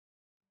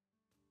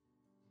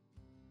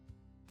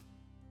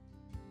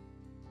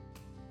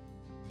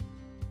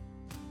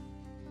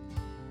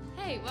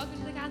Hey, welcome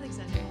to the Catholic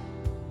Center.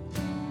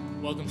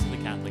 Welcome to the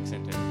Catholic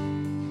Center.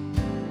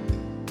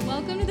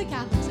 Welcome to the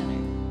Catholic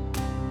Center.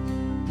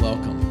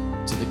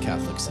 Welcome to the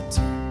Catholic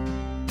Center.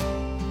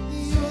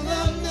 Your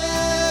love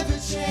never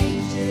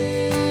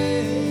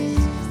changes,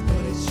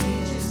 but it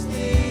changes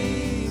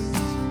things.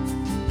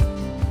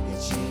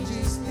 It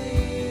changes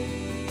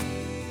things.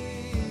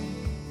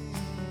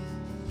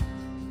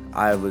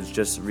 I was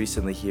just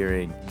recently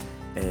hearing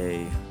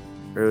it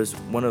was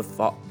one of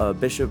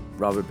Bishop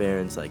Robert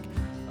Barron's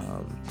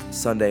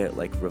Sunday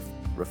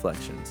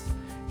reflections,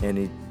 and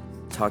he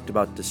talked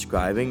about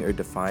describing or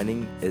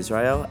defining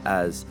Israel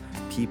as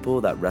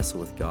people that wrestle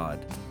with God.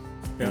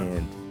 Yeah.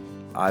 And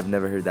I've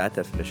never heard that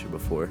definition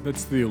before.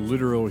 That's the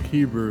literal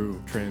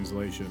Hebrew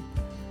translation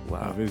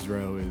Wow. of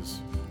Israel is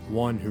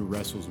one who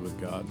wrestles with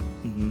God.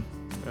 Mm-hmm.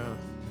 Yeah.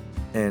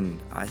 And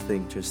I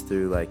think just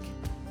through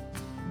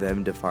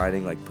them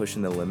defining,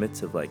 pushing the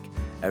limits of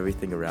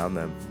everything around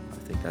them, I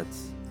think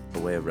that's a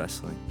way of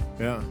wrestling.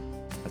 Yeah.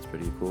 That's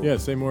pretty cool. Yeah,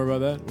 say more about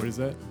that. What is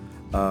that?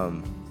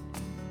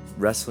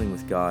 Wrestling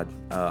with God.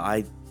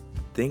 I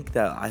think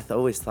that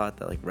always thought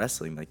that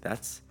wrestling,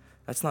 that's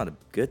not a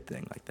good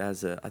thing. I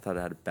thought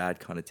it had a bad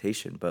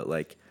connotation, but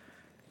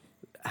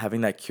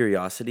having that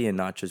curiosity and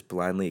not just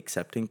blindly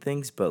accepting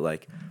things, but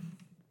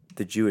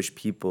the Jewish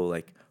people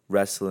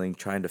wrestling,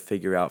 trying to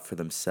figure out for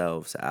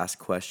themselves, ask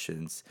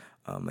questions,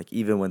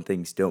 even when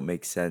things don't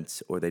make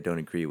sense or they don't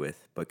agree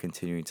with, but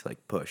continuing to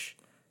push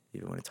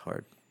even when it's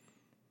hard.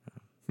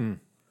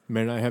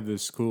 Man, I have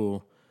this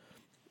cool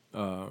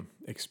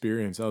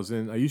experience.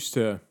 I used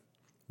to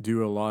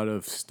do a lot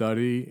of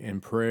study and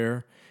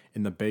prayer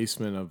in the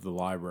basement of the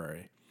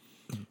library.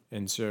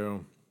 And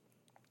so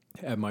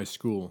at my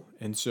school.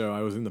 And so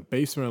I was in the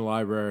basement of the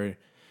library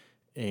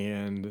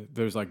and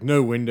there's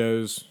no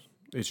windows.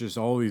 It's just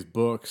all these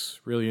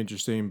books, really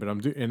interesting, but I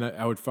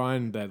would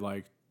find that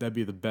that'd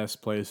be the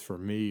best place for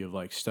me of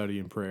study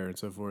and prayer and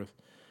so forth.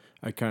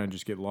 I kind of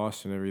just get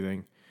lost in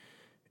everything.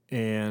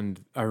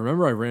 And I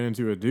remember I ran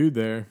into a dude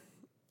there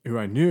who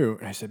I knew,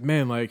 and I said,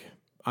 man,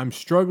 I'm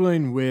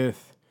struggling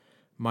with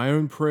my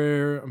own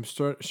prayer. I'm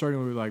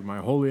struggling with my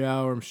holy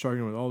hour. I'm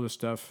struggling with all this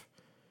stuff.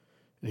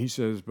 And he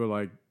says,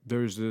 but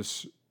there's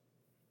this,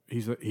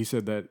 he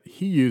said that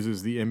he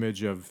uses the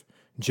image of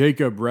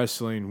Jacob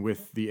wrestling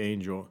with the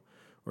angel,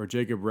 or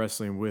Jacob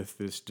wrestling with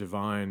this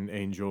divine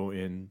angel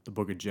in the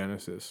book of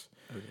Genesis,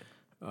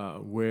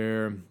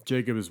 where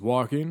Jacob is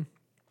walking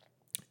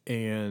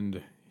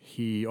and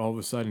he all of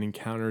a sudden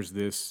encounters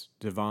this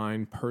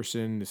divine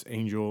person, this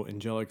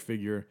angelic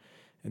figure,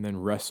 and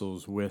then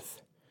wrestles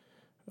with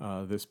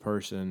this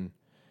person.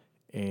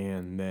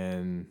 And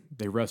then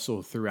they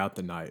wrestle throughout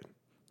the night.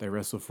 They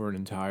wrestle for an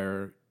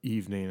entire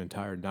evening,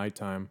 entire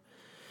nighttime.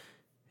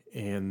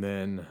 And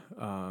then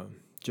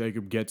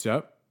Jacob gets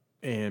up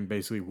and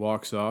basically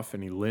walks off,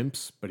 and he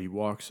limps, but he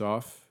walks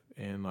off,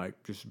 and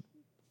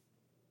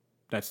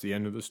that's the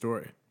end of the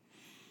story.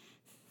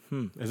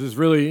 It's this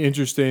really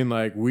interesting,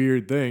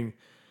 weird thing.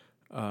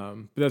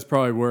 But that's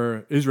probably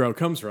where Israel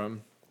comes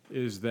from,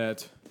 is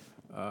that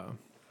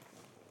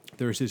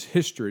there's this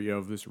history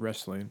of this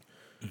wrestling.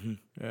 Mm-hmm.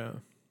 Yeah.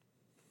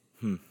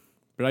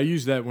 But I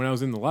used that when I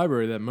was in the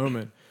library that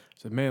moment. I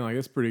said, man,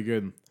 that's pretty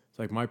good.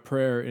 It's my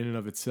prayer in and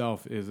of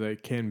itself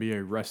can be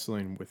a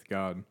wrestling with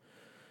God.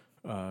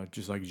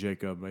 Just like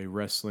Jacob, a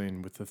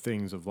wrestling with the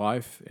things of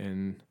life,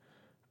 and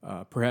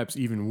perhaps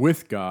even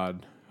with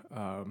God,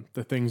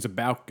 the things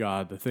about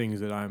God, the things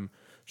that I'm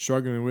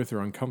struggling with or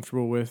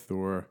uncomfortable with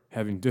or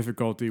having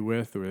difficulty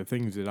with, or the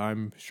things that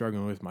I'm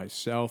struggling with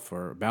myself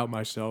or about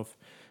myself.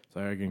 So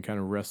I can kind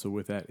of wrestle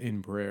with that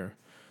in prayer.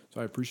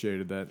 So I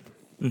appreciated that.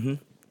 Mm-hmm.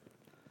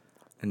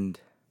 And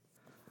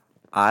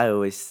I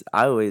always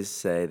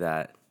say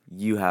that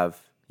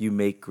you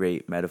make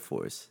great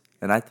metaphors,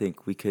 and I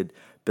think we could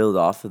build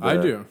off of the. I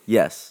do.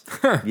 Yes,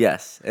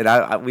 yes,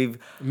 and we've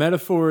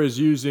metaphor is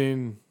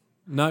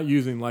not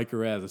using like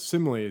or as. A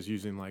simile is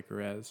using like or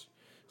as.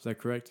 Is that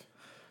correct?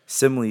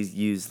 Similes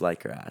use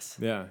like or as.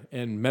 Yeah,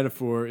 and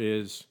metaphor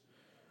is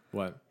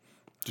what?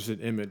 Just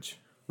an image.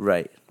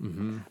 Right.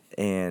 Mm-hmm.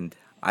 And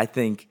I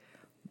think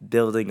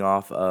building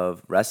off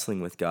of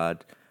wrestling with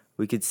God,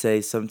 we could say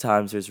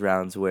sometimes there's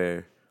rounds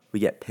where we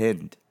get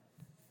pinned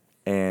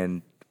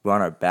and we're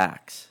on our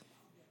backs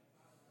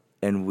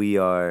and we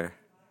are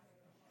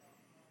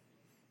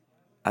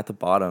at the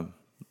bottom,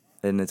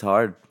 and it's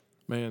hard.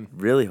 Man.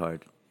 Really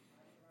hard.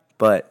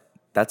 But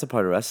that's a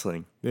part of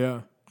wrestling.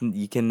 Yeah.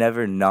 You can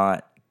never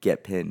not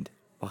get pinned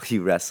while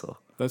you wrestle.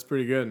 That's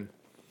pretty good.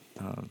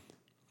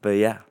 But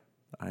yeah,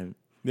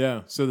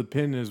 Yeah. So the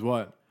pin is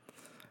what?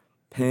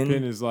 Pin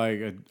is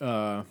a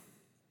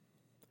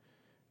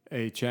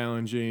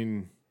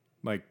challenging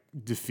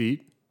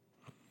defeat.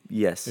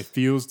 Yes. It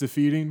feels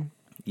defeating.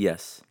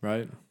 Yes.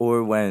 Right.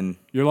 Or when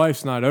your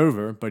life's not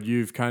over, but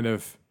you've kind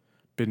of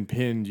been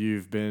pinned.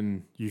 You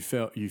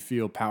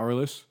feel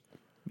powerless.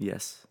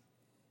 Yes.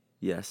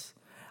 Yes.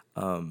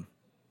 Not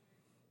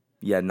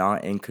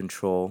in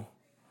control.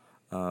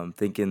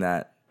 Thinking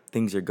that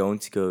things are going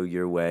to go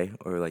your way,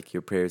 or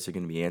your prayers are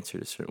going to be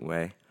answered a certain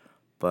way,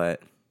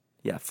 but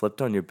yeah,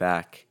 flipped on your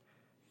back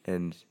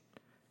and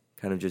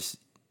kind of just,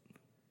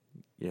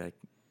 you're like,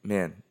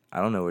 man,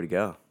 I don't know where to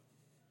go.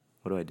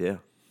 What do I do?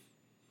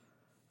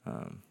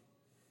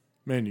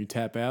 Man, you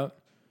tap out.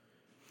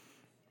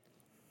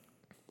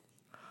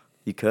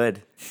 You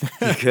could.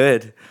 You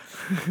could.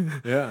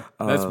 Yeah,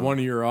 that's one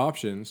of your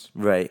options.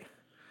 Right.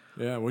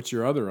 Yeah, what's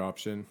your other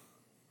option?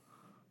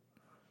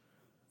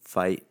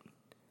 Fight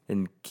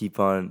and keep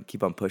on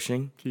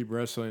pushing. Keep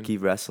wrestling.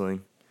 Keep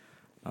wrestling.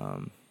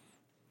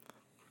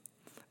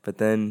 But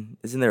then,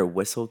 isn't there a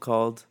whistle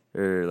called?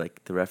 Or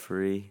like the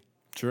referee?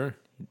 Sure.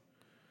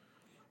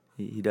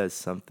 He does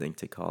something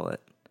to call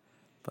it.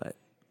 But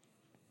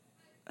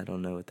I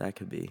don't know what that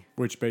could be.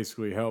 Which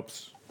basically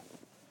helps,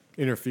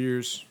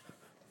 interferes,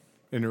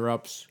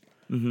 interrupts.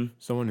 Mm-hmm.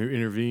 Someone who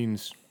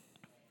intervenes.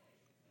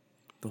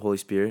 The Holy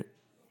Spirit.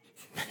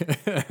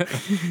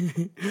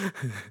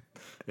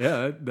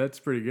 Yeah, that's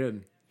pretty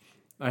good.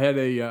 I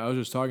was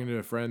just talking to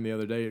a friend the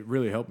other day. It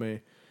really helped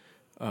me.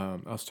 I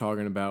was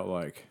talking about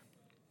like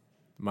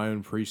my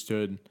own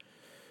priesthood,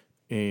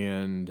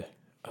 and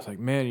I was like,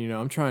 man,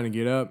 I'm trying to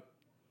get up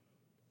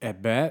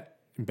at bat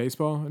in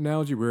baseball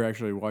analogy. We were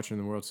actually watching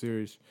the World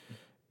Series,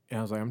 and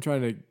I was like, I'm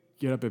trying to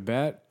get up at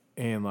bat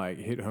and like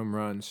hit home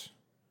runs,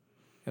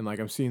 and like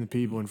I'm seeing the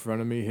people in front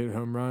of me hit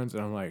home runs,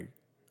 and I'm like,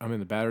 I'm in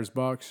the batter's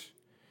box.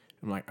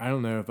 I'm like, I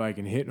don't know if I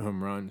can hit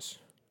home runs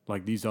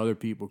like these other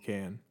people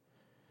can.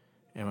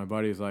 And my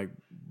buddy's like,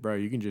 bro,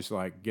 you can just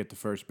like get to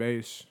first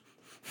base.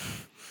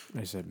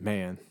 I said,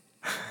 man,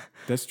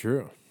 that's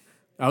true.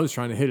 I was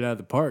trying to hit it out of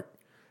the park.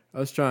 I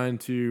was trying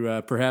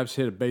to perhaps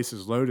hit a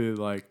bases loaded,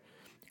 like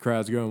the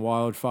crowd's going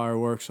wild,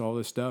 fireworks, all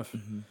this stuff.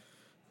 Mm-hmm.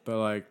 But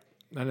like,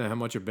 I don't know how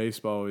much of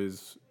baseball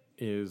is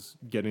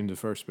getting to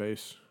first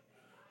base,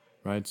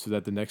 right? So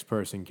that the next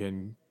person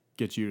can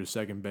get you to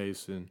second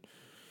base and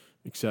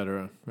et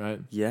cetera, right?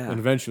 Yeah. And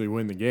eventually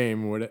win the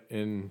game,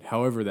 and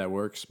however that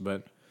works.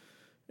 But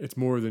it's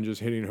more than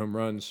just hitting home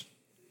runs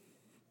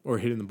or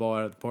hitting the ball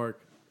out of the park.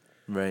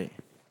 Right.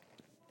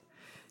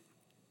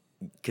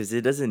 Because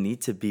it doesn't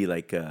need to be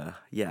like a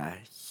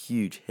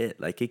huge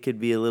hit. Like it could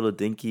be a little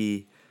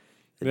dinky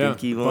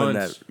one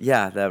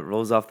that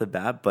rolls off the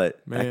bat, but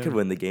that could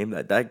win the game.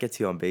 That gets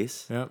you on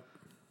base. Yep.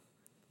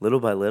 Little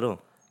by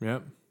little.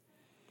 Yep.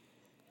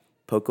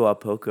 Poco a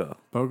poco.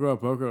 Poco a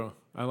poco.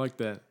 I like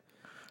that.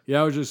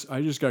 Yeah,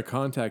 I just got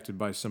contacted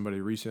by somebody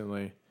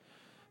recently,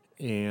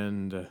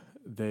 and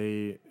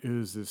it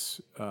was this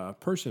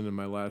person in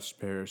my last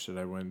parish that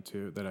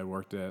I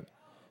worked at.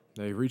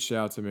 They reached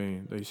out to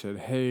me. They said,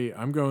 hey,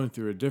 I'm going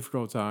through a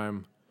difficult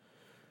time,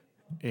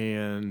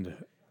 and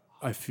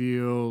I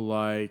feel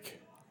like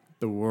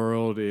the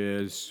world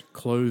is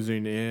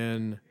closing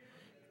in,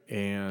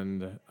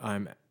 and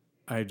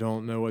I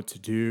don't know what to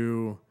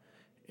do,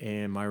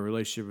 and my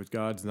relationship with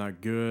God's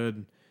not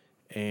good,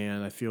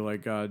 and I feel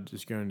like God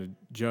is going to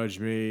judge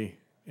me,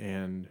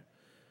 and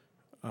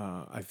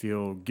I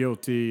feel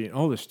guilty, and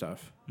all this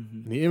stuff.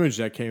 Mm-hmm. And the image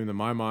that came to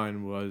my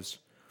mind was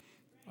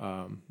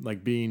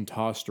like being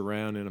tossed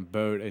around in a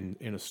boat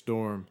in a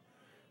storm,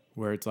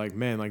 where it's like,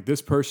 man, like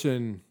this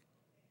person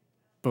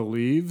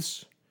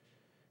believes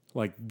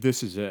like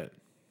this is it.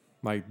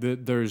 Like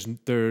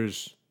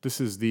this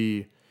is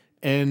the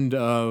end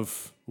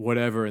of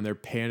whatever, and they're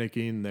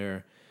panicking,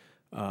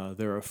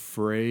 they're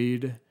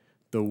afraid.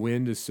 The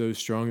wind is so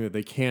strong that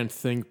they can't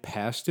think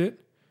past it.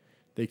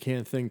 They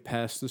can't think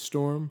past the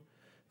storm.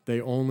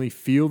 They only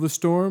feel the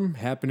storm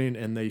happening,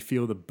 and they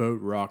feel the boat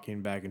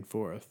rocking back and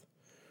forth,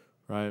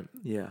 right?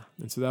 Yeah.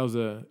 And so it was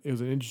an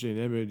interesting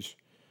image.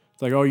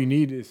 It's like all you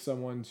need is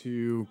someone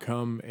to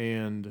come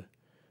and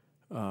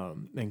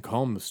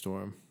calm the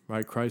storm,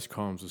 right? Christ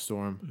calms the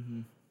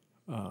storm.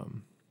 Mm-hmm.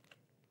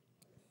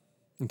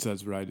 And so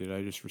that's what I did.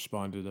 I just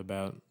responded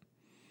about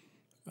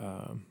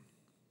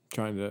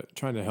trying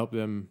to help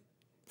them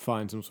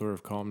find some sort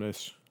of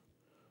calmness.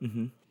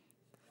 Mm-hmm.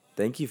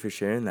 Thank you for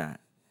sharing that.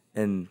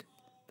 And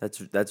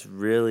that's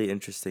really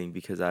interesting,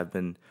 because I've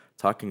been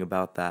talking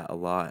about that a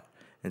lot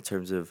in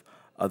terms of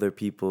other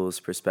people's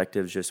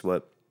perspectives, just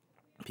what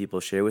people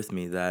share with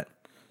me. That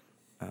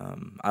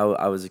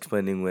I was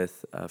explaining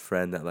with a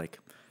friend that like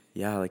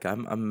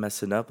I'm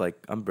messing up, like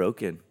I'm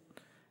broken,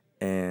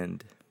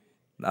 and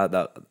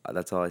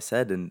that's all I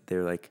said. And they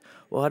were like,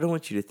 well, I don't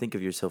want you to think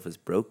of yourself as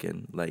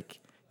broken. Like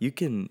you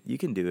can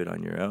do it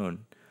on your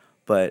own.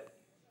 But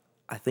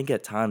I think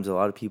at times a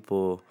lot of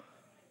people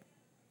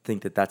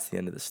think that that's the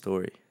end of the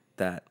story,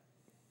 that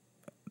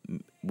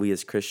we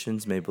as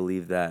Christians may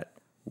believe that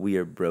we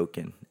are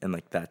broken and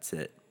like that's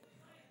it.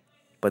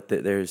 But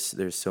there's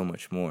so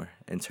much more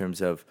in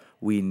terms of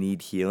we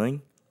need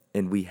healing,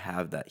 and we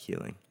have that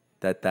healing.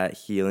 That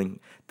healing,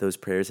 those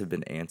prayers have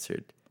been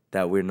answered.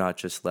 That we're not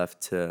just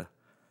left to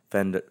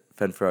fend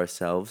for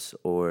ourselves,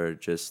 or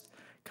just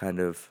kind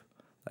of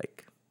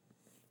like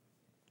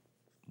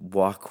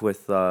walk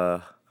with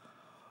our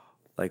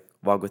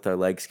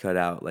legs cut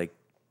out. Like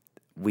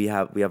we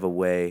have a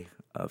way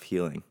of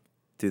healing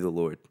through the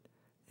Lord,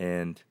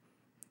 and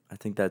I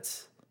think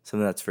that's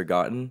something that's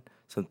forgotten,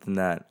 something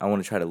that I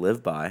want to try to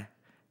live by,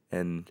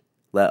 and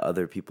let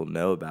other people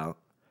know about,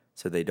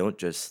 so they don't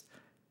just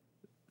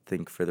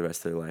think for the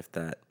rest of their life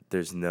that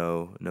there's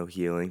no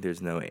healing,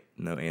 there's no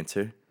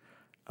answer.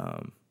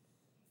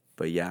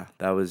 But yeah,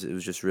 it was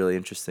just really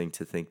interesting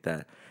to think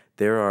that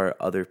there are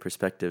other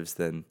perspectives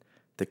than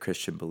the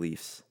Christian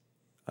beliefs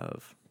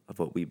of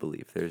what we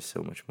believe. There's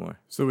so much more.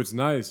 So it's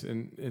nice,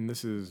 and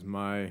this is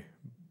my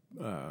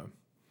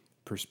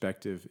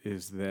perspective,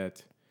 is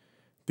that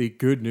the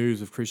good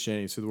news of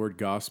Christianity, so the word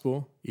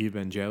gospel,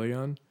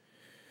 evangelion,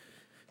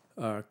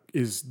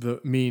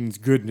 means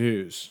good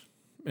news.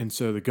 And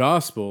so the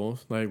gospel,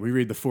 like we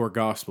read the four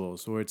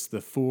gospels, or it's the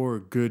four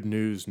good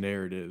news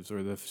narratives,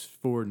 or the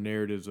four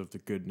narratives of the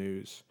good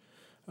news.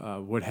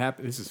 What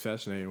happened? This is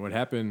fascinating. What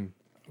happened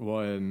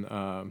when,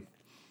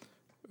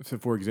 so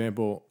for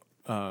example,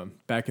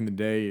 back in the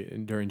day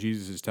during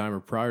Jesus' time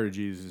or prior to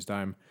Jesus'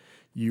 time,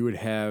 you would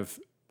have,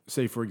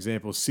 say for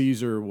example,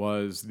 Caesar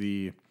was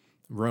the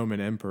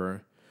Roman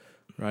emperor,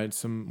 right?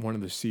 One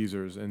of the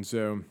Caesars, and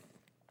so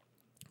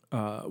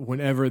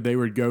whenever they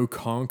would go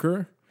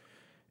conquer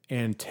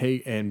and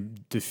take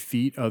and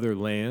defeat other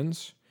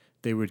lands,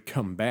 they would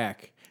come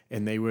back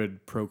and they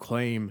would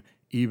proclaim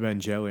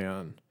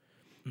evangelion.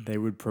 They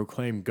would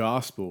proclaim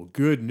gospel,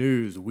 good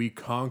news. We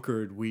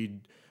conquered.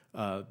 We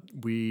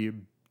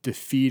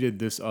defeated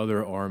this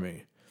other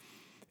army.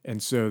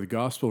 And so the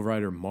gospel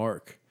writer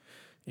Mark,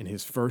 in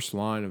his first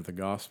line of the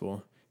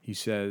gospel, he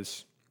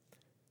says,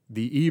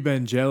 "The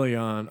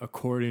evangelion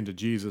according to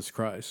Jesus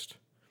Christ."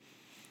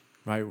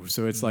 Right,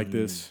 so it's like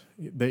this.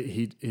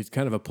 It's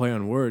kind of a play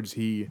on words.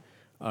 He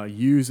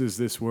uses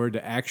this word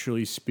to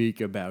actually speak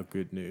about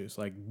good news.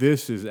 Like,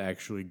 this is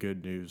actually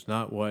good news,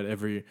 not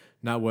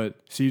what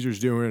Caesar's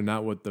doing, and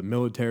not what the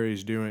military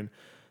is doing,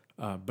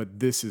 but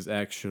this is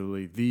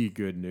actually the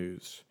good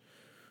news.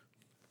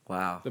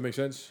 Wow, Does that make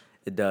sense?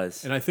 it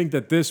does. And I think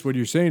that what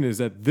you're saying is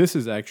that this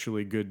is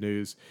actually good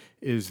news.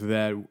 Is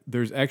that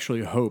there's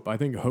actually hope. I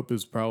think hope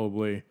is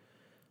probably,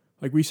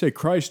 like we say,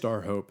 Christ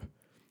our hope.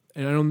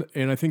 And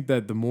I think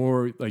that the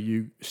more like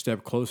you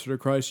step closer to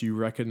Christ, you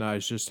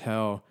recognize just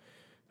how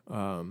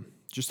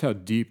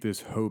deep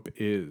this hope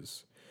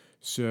is.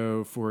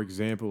 So, for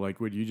example,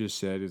 like what you just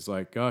said is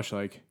like, gosh,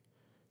 like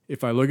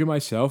if I look at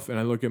myself and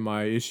I look at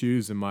my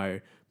issues and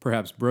my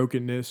perhaps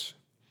brokenness,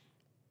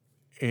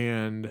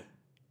 and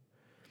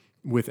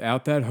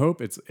without that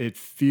hope, it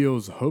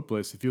feels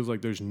hopeless. It feels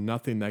like there's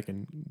nothing that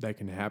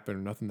can happen, or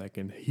nothing that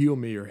can heal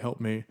me or help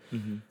me.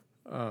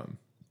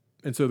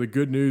 And so the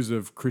good news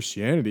of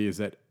Christianity is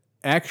that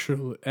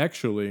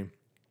actually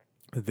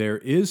there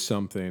is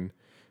something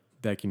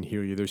that can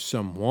heal you. There's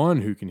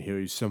someone who can heal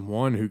you,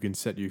 someone who can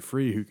set you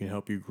free, who can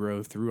help you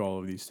grow through all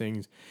of these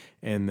things.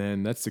 And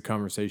then that's the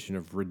conversation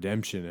of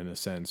redemption, in a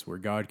sense, where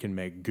God can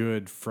make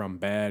good from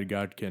bad.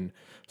 God can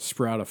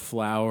sprout a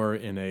flower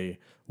in a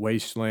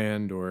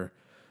wasteland, or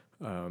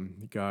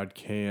God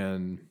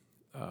can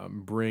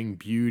bring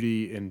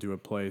beauty into a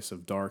place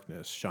of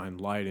darkness, shine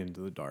light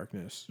into the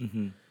darkness.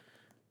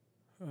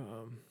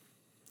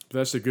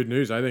 That's the good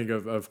news, I think,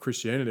 of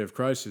Christianity, of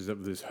Christ, is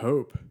of this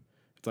hope.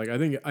 It's like I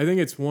think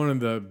it's one of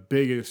the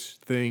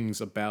biggest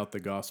things about the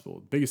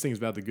gospel. Biggest things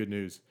about the good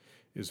news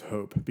is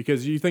hope.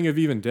 Because you think of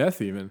even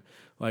death,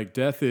 like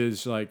death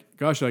is like,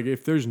 gosh, like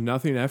if there's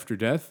nothing after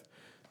death,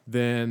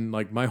 then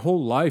like my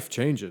whole life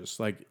changes.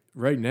 Like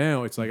right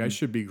now, it's like I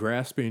should be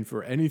grasping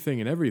for anything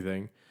and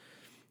everything.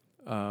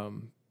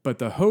 But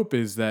the hope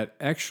is that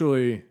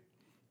actually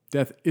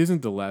death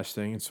isn't the last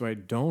thing, and so I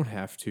don't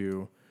have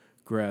to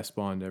grasp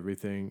onto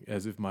everything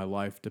as if my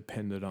life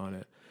depended on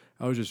it.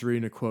 I was just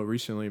reading a quote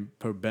recently,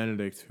 Pope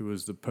Benedict, who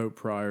was the Pope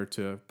prior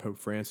to Pope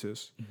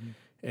Francis,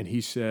 and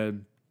he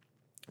said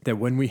that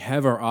when we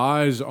have our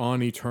eyes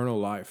on eternal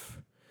life,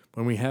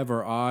 when we have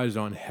our eyes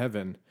on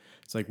heaven,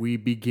 it's like we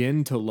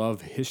begin to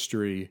love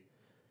history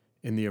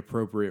in the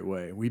appropriate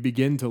way. We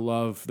begin to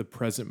love the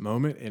present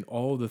moment and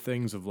all the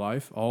things of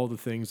life, all the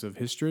things of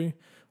history,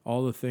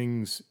 all the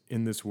things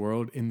in this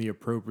world in the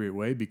appropriate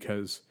way,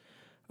 because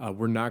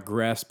we're not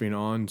grasping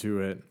onto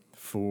it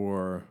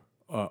for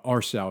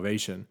our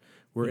salvation.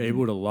 We're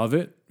able to love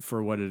it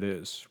for what it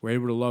is. We're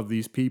able to love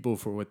these people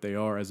for what they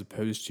are, as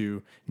opposed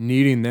to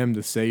needing them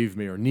to save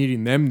me, or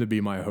needing them to be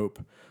my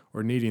hope,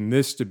 or needing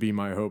this to be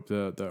my hope,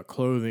 the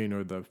clothing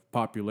or the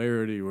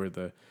popularity or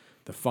the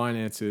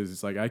finances.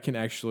 It's like I can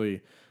actually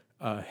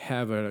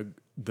have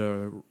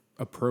the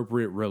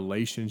appropriate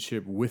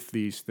relationship with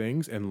these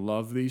things and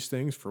love these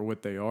things for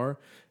what they are,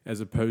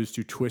 as opposed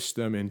to twist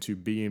them into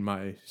being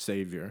my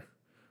savior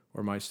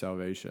or my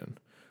salvation,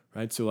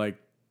 right? So like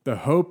the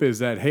hope is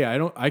that, hey,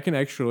 I can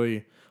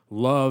actually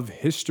love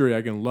history.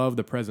 I can love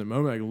the present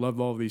moment. I can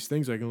love all of these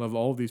things. I can love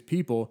all of these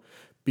people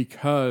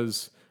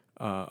because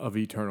of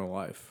eternal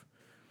life,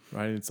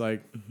 right? And it's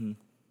like,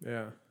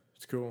 yeah,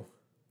 it's cool.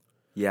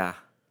 Yeah.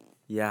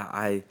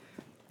 It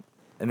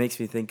makes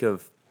me think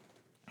of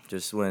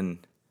just when,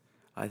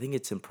 I think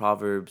it's in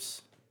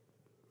Proverbs,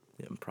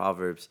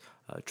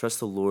 trust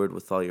the Lord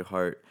with all your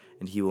heart,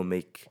 and he will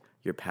make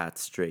your path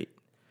straight.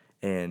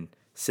 And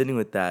sitting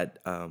with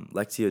that,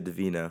 Lectio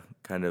Divina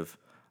kind of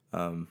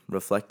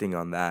reflecting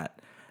on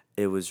that,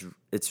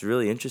 it's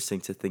really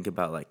interesting to think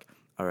about like,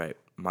 all right,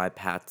 my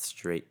path's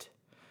straight.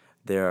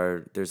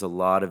 There's a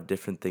lot of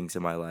different things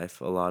in my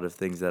life, a lot of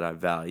things that I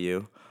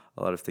value,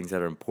 a lot of things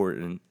that are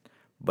important.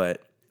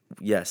 But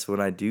yes, when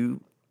I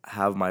do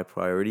have my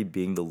priority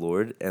being the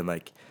Lord and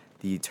like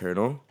the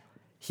eternal,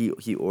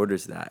 he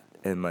orders that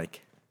in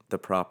like the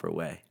proper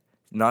way.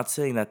 Not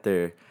saying that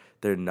they're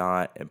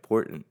not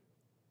important,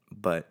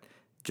 but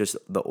just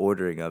the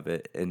ordering of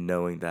it and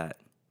knowing that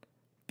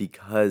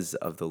because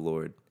of the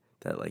Lord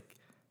that like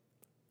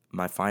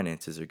my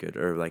finances are good,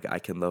 or like I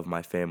can love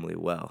my family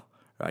well,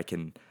 or I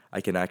can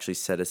actually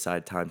set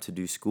aside time to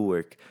do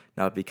schoolwork,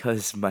 not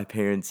because my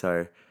parents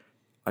are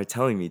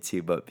telling me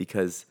to, but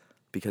because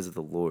of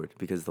the Lord,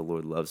 because the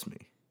Lord loves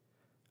me.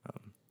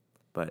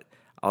 But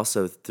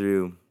also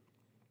through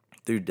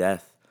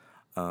death.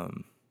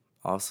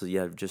 Also,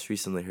 yeah, I've just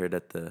recently heard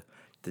at the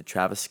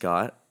Travis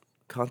Scott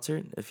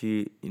concert. If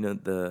you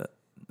know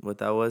what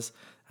that was,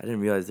 I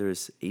didn't realize there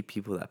was 8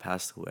 people that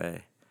passed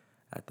away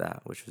at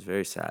that, which was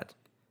very sad.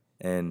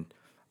 And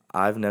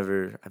I've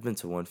been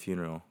to one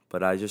funeral,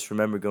 but I just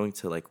remember going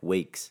to like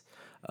wakes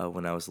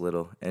when I was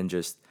little and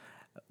just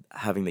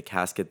having the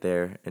casket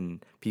there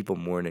and people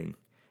mourning.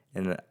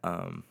 And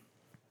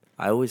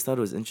I always thought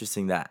it was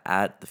interesting that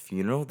at the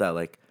funeral that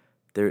like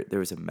there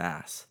was a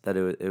mass, that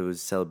it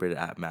was celebrated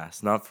at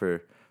mass, not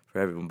for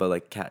everyone, but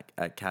like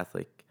at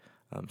Catholic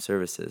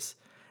services.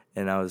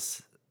 And I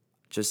was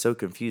just so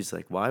confused,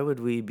 like why would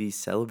we be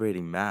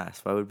celebrating mass?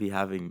 Why would we be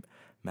having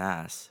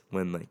mass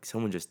when like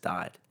someone just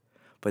died?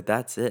 But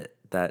that's it,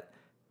 that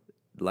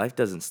life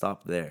doesn't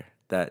stop there,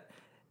 that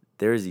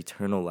there is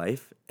eternal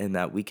life, and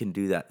that we can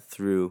do that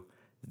through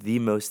the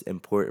most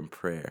important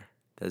prayer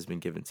that has been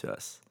given to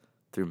us,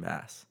 through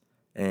Mass.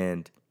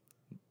 And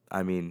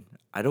I mean,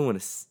 I don't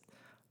want to,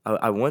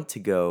 I want to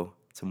go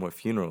to more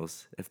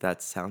funerals if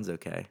that sounds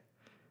okay,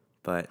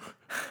 but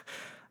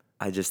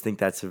I just think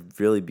that's a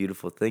really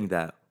beautiful thing,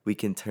 that we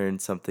can turn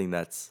something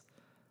that's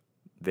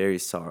very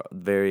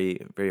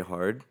very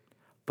hard,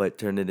 but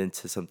turn it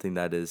into something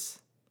that is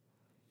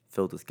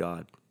filled with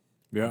God,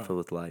 Yeah. filled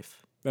with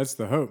life. That's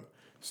the hope.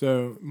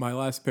 So my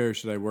last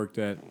parish that I worked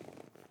at,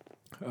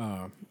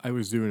 I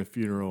was doing a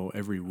funeral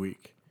every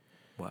week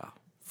Wow.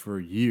 for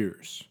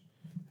years.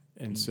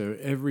 And so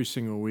every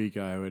single week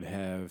I would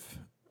have,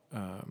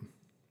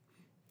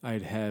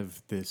 I'd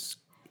have this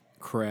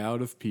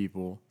crowd of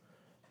people,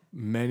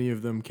 many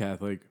of them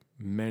Catholic,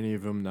 many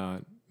of them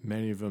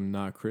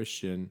not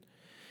Christian,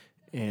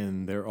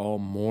 and they're all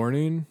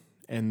mourning,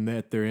 and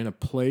that they're in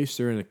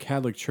a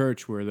Catholic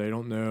church where they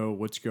don't know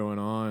what's going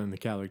on in the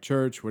Catholic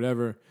church,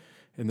 whatever,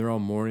 and they're all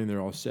mourning, they're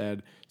all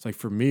sad. It's like,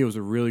 for me, it was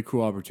a really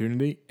cool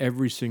opportunity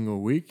every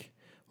single week,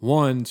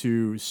 one,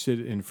 to sit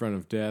in front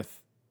of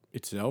death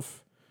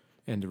itself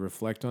and to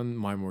reflect on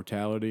my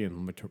mortality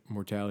and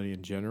mortality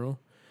in general,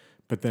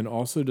 but then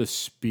also to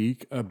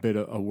speak a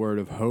word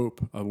of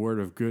hope, a word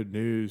of good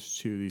news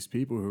to these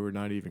people who are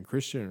not even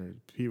Christian, or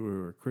people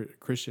who are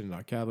Christian,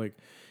 not Catholic,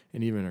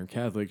 and even are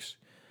Catholics,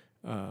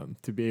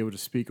 to be able to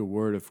speak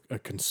a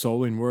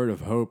consoling word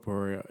of hope,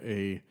 or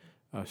a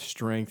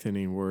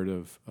strengthening word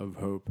of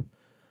hope.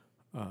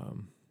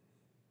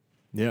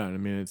 Yeah, I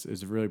mean, it's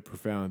a really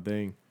profound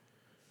thing.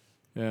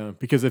 Yeah,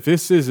 because if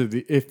this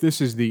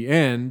is the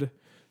end,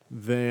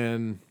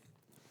 then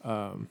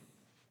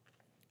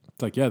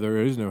it's like, yeah, there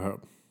is no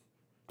hope.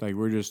 Like,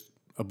 we're just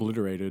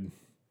obliterated.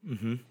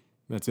 Mm-hmm.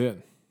 That's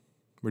it.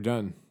 We're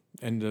done.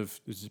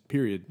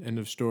 Period. End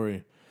of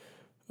story.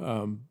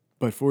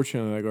 But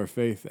fortunately, like, our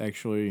faith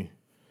actually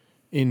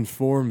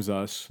informs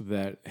us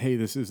that, hey,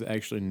 this is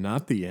actually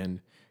not the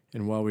end.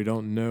 And while we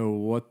don't know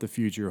what the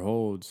future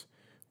holds,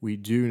 we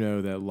do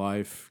know that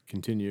life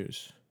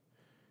continues.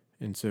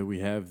 And so we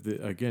have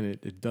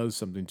it does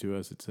something to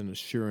us. It's an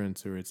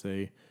assurance, or it's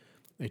a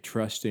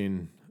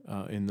trusting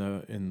in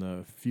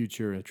the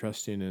future, a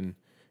trusting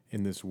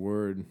in this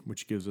word,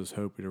 which gives us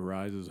hope. It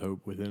arises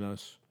hope within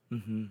us.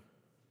 Mm-hmm.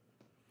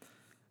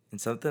 And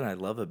something I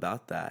love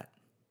about that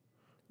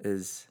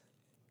is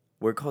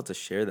we're called to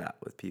share that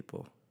with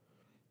people.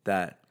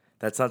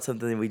 That's not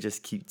something we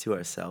just keep to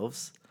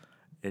ourselves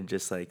and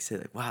just like say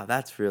like, wow,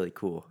 that's really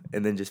cool,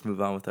 and then just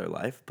move on with our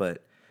life.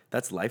 But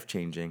that's life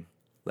changing,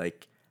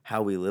 like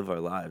how we live our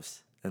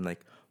lives and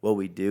like what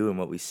we do and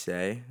what we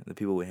say, and the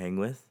people we hang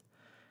with.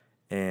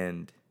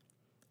 And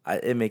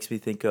it makes me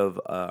think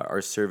of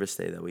our service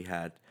day that we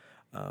had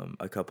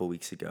a couple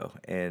weeks ago.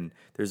 And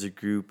there's a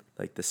group,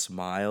 like the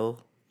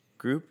Smile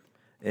group.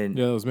 And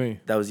Yeah, that was me.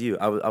 that was you.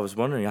 I was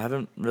wondering, I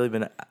haven't really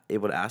been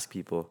able to ask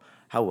people,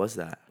 how was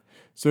that?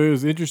 So it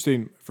was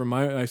interesting.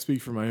 I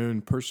speak from my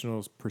own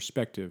personal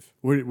perspective.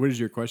 What is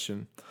your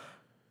question?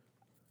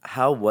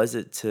 How was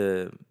it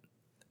to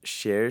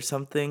share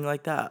something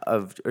like that,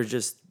 or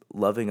just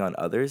loving on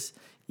others,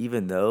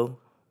 even though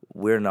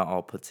we're not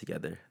all put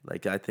together?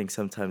 Like, I think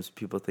sometimes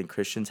people think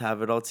Christians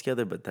have it all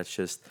together, but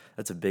that's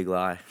a big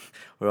lie.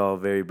 We're all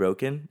very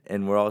broken,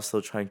 and we're all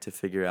still trying to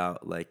figure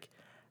out like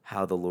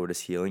how the Lord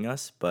is healing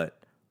us, but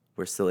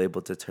we're still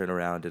able to turn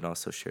around and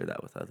also share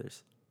that with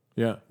others.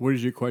 Yeah. What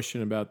is your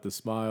question about the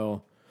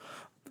Smile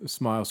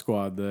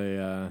Squad,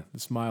 the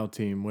Smile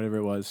team, whatever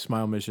it was,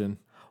 Smile Mission?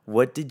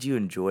 What did you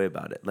enjoy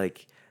about it?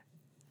 Like,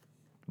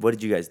 what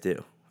did you guys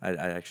do? I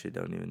actually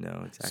don't even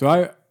know exactly.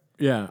 So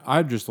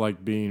I just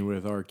like being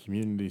with our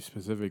community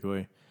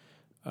specifically,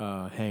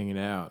 hanging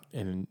out,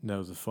 and that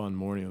was a fun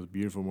morning. It was a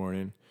beautiful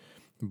morning.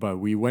 But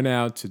we went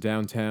out to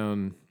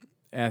downtown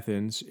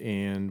Athens,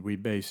 and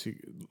a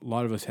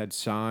lot of us had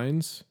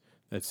signs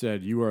that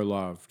said, "You are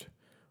loved,"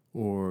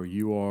 or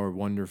 "You are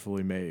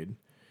wonderfully made."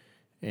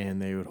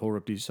 And they would hold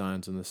up these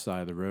signs on the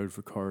side of the road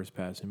for cars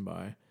passing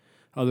by.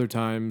 Other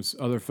times,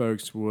 other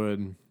folks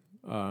would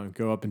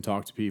go up and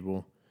talk to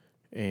people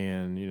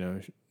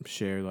and,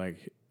 share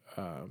like,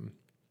 a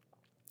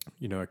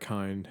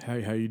kind,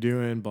 hey, how you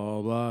doing, blah,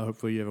 blah, blah.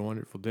 Hopefully you have a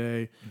wonderful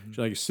day. Just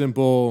like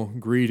simple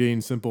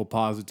greeting, simple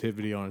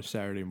positivity on a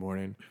Saturday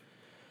morning.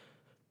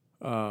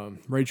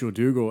 Rachel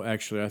Dougal,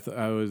 actually,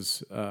 I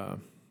was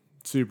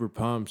super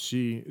pumped.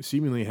 She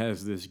seemingly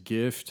has this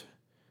gift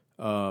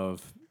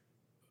of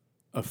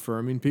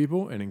affirming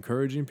people and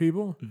encouraging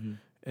people.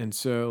 And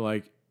so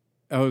like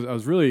I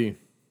was really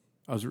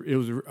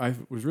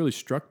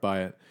struck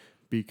by it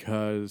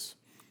because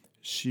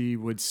she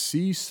would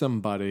see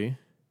somebody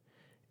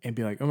and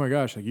be like, "Oh my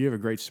gosh, like you have a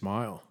great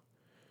smile."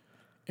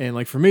 And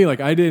like for me,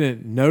 like I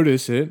didn't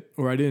notice it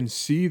or I didn't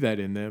see that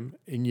in them,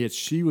 and yet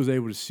she was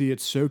able to see it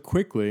so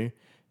quickly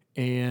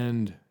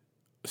and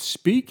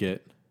speak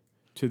it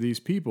to these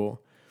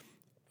people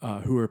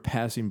who are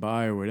passing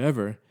by or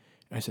whatever.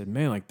 I said,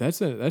 "Man, like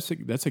that's a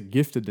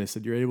giftedness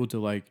that you're able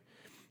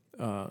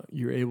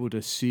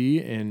to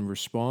see and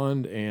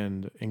respond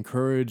and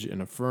encourage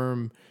and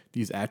affirm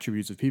these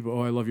attributes of people.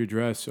 Oh, I love your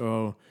dress.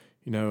 Oh,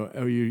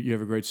 you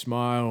have a great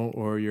smile,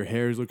 or your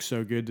hairs look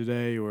so good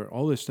today, or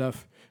all this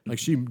stuff." Like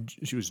she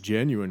was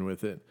genuine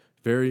with it,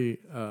 very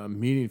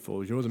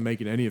meaningful. She wasn't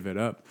making any of it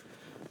up.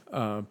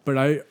 But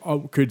I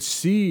could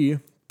see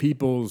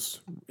people's,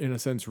 in a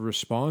sense,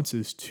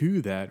 responses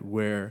to that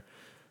where,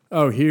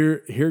 oh,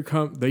 here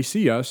come, they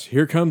see us.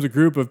 Here comes a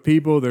group of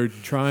people. They're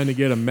trying to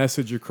get a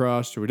message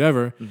across or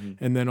whatever.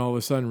 And then all of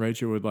a sudden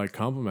Rachel would like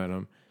compliment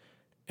them.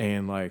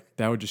 And like,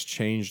 that would just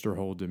change their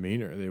whole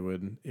demeanor. It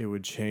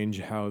would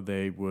change how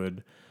they were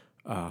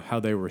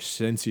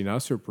sensing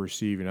us or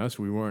perceiving us.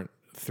 We weren't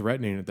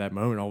threatening at that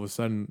moment. All of a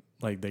sudden,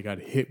 like they got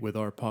hit with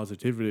our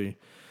positivity,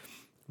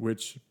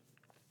 which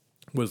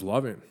was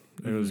loving.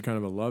 It was kind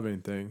of a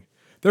loving thing.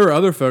 There were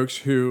other folks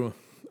who,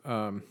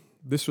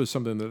 this was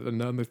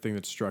another thing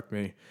that struck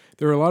me.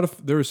 There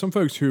were some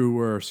folks who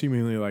were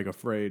seemingly like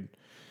afraid,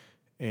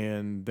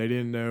 and they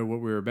didn't know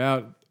what we were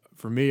about.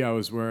 For me, I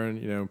was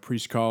wearing,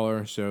 priest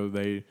collar, so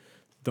they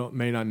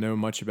may not know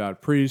much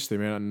about priests. They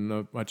may not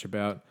know much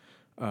about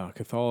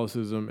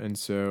Catholicism, and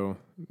so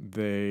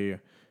they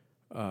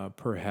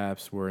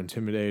perhaps were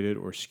intimidated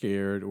or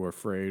scared or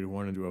afraid,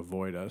 wanted to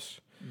avoid us.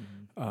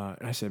 And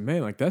I said,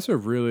 man, like that's a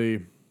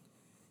really,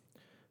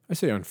 I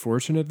say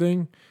unfortunate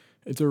thing.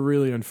 It's a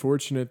really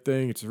unfortunate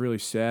thing. It's a really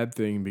sad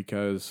thing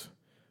because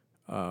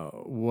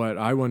what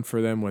I want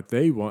for them, what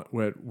they want,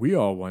 what we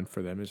all want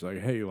for them is like,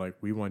 hey, like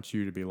we want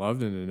you to be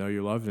loved and to know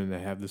you're loved and to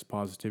have this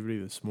positivity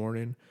this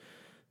morning,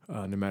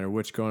 no matter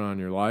what's going on in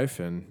your life,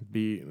 and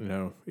be,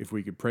 if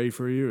we could pray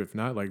for you. If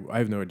not, like I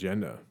have no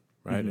agenda,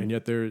 right? And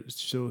yet there's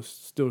still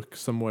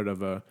somewhat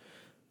of a,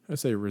 I'd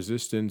say,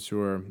 resistance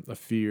or a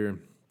fear,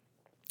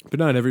 but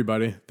not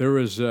everybody. There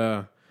was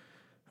one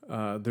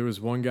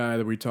guy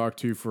that we talked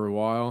to for a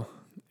while,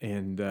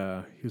 and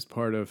he was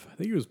part of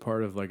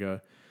like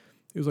a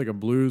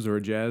blues or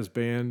a jazz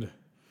band,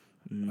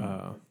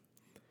 and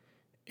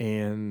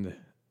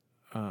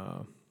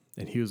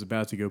he was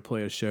about to go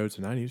play a show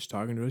tonight. He was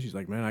talking to us. He's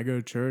like, "Man, I go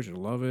to church. I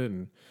love it."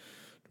 And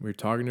we were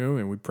talking to him,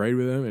 and we prayed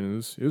with him, and it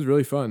was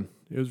really fun.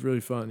 It was really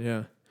fun.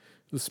 Yeah,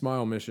 the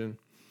Smile Mission,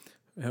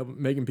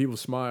 making people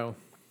smile.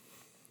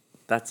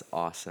 That's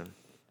awesome.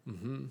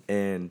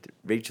 And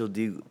Rachel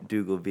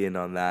Dougal being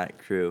on that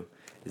crew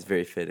is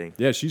very fitting.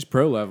 Yeah, she's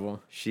pro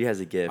level. She has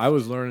a gift. I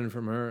was learning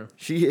from her.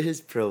 She is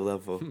pro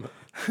level.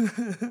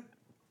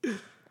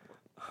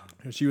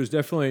 She was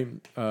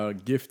definitely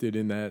gifted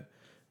in that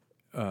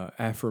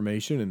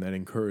affirmation and that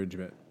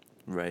encouragement.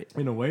 Right.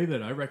 In a way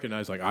that I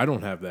recognize, like, I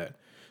don't have that.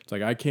 It's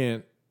like I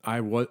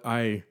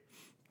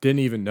didn't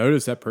even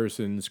notice that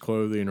person's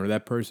clothing or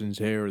that person's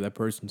hair or that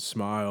person's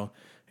smile.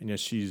 And yet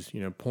she's,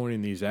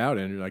 pointing these out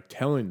and like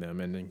telling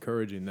them and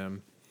encouraging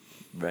them.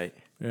 Right.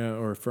 Yeah,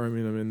 or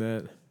affirming them in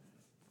that.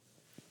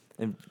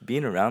 And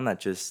being around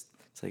that it's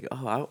like,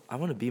 oh, I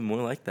want to be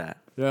more like that.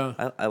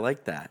 Yeah. I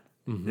like that.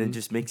 And it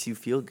just makes you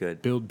feel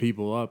good. Build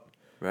people up.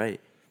 Right.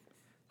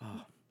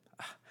 Oh,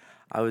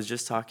 I was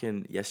just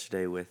talking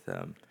yesterday with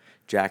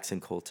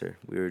Jackson Coulter.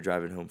 We were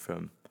driving home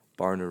from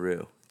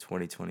Barnaroo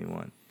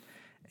 2021.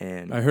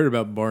 And I heard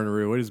about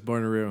Barnaroo. What is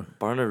Barnaroo?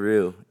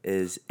 Barnaroo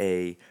is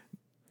a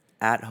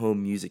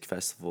at-home music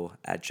festival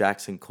at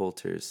Jackson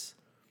Coulter's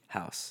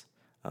house.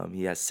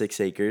 He has 6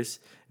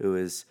 acres. It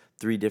was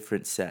 3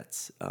 different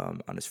sets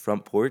on his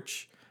front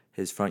porch,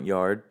 his front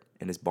yard,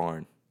 and his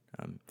barn.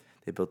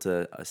 they built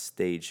a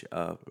stage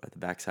at the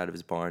backside of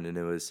his barn, and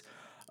it was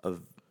a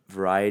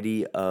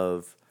variety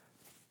of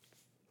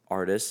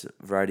artists,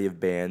 variety of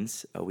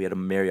bands. We had a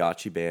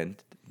mariachi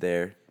band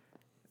there,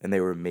 and they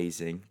were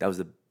amazing. That was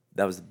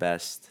the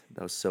best.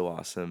 That was so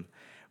awesome.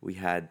 We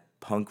had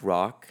punk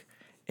rock,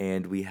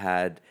 and we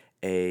had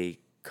a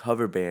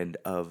cover band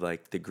of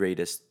like the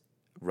greatest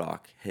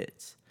rock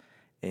hits,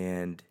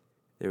 and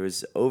there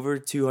was over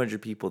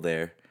 200 people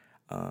there.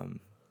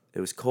 It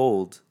was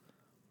cold,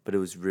 but it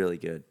was really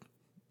good.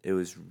 It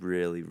was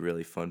really,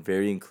 really fun.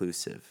 Very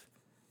inclusive.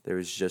 There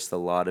was just a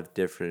lot of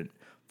different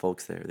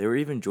folks there. There were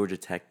even Georgia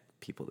Tech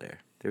people there.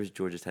 There was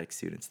Georgia Tech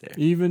students there.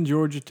 Even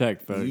Georgia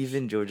Tech folks.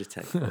 Even Georgia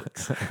Tech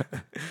folks.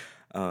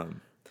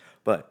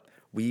 But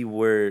we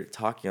were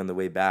talking on the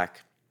way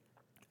back,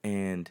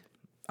 and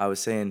I was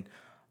saying,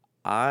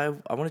 I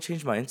want to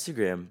change my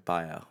Instagram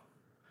bio.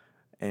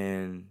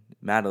 And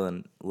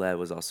Madeline Lev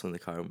was also in the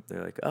car.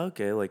 They're like, oh,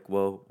 okay, like,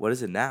 well, what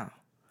is it now?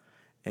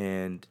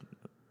 And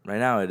right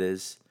now it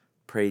is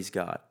Praise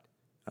God,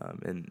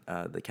 and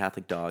the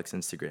Catholic Dogs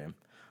Instagram.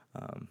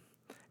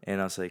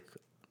 And I was like,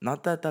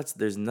 not that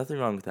there's nothing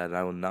wrong with that, and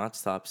I will not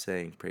stop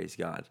saying Praise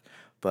God.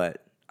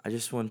 But I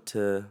just want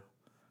to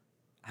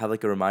have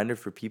like a reminder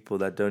for people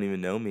that don't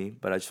even know me,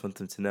 but I just want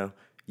them to know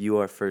you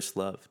are first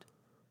loved.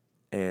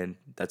 And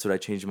that's what I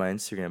changed my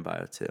Instagram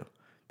bio to,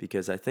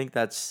 because I think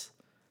that's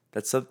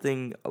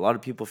something a lot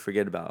of people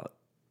forget about.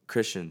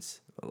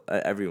 Christians,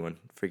 everyone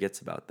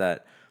forgets about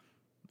that.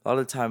 A lot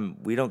of the time,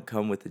 we don't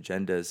come with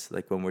agendas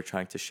like when we're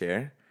trying to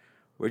share.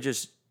 We're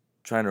just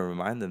trying to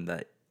remind them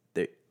that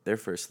they're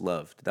first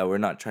loved, that we're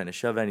not trying to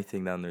shove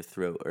anything down their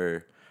throat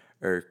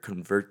or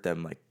convert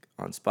them like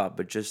on spot,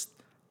 but just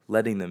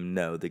letting them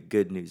know the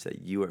good news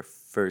that you are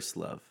first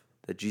love,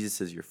 that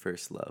Jesus is your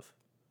first love.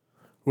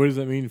 What does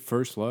that mean,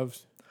 first loved?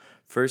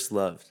 First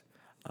loved.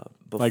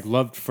 Like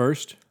loved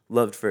first?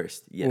 Loved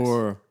first, yes.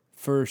 Or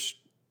first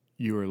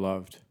you were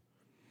loved?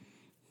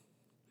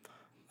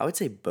 I would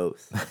say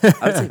both.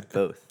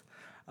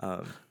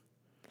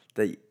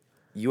 That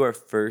you are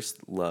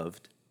first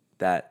loved,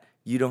 that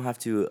you don't have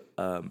to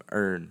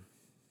earn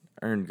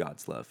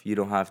God's love. You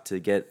don't have to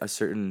get a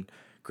certain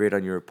grade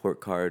on your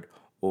report card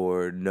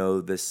or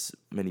know this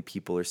many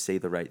people or say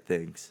the right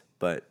things.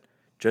 But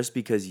just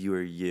because you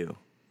are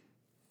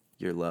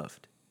you're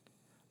loved.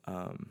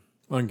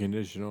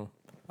 Unconditional.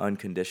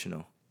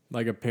 Unconditional.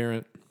 Like a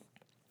parent,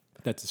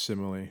 that's a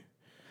simile.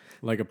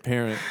 Like a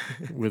parent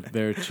with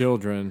their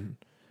children,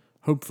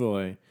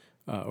 hopefully,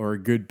 or a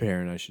good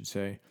parent, I should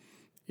say,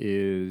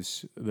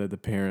 is that the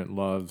parent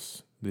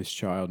loves this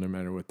child no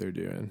matter what they're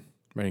doing,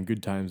 right? In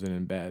good times and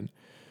in bad.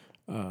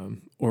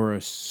 Or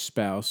a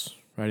spouse,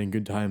 right? In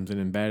good times and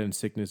in bad, in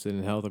sickness and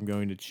in health, I'm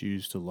going to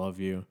choose to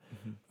love you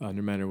no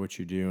matter what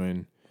you're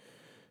doing.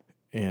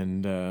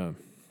 And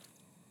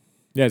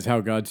it's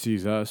how God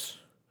sees us,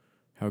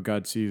 how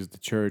God sees the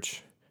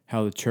church,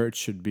 how the church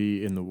should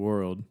be in the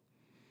world,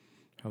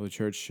 how the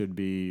church should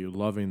be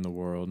loving the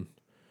world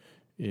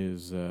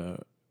is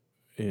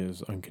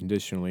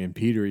unconditionally. And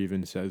Peter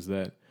even says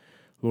that,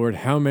 Lord,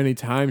 how many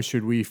times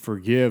should we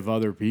forgive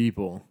other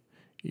people?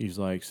 He's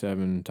like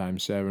 7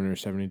 times 7 or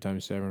 70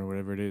 times 7 or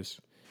whatever it is.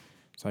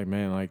 It's like,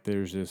 man, like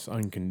there's this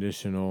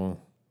unconditional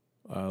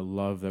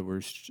love that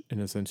we're, in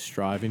a sense,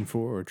 striving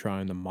for or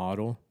trying to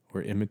model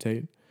or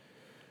imitate.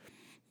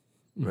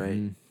 Right.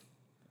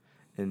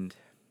 Mm-hmm. And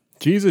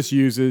Jesus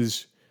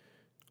uses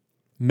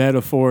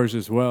metaphors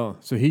as well.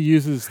 So he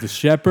uses the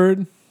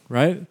shepherd,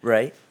 right?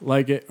 right.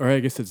 Like it, or I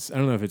guess I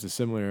don't know if it's a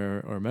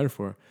similar or a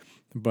metaphor,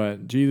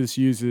 but Jesus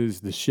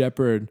uses the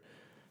shepherd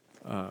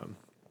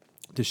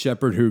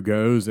who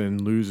goes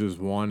and loses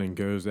one and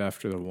goes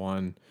after the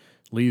one,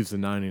 leaves the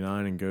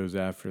 99 and goes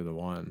after the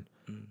one.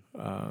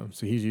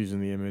 So he's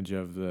using the image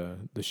of the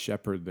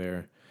shepherd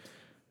there.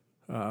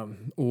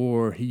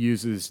 Or he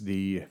uses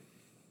the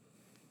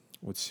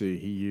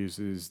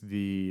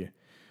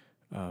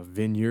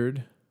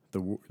vineyard,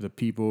 the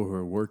people who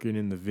are working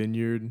in the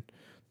vineyard.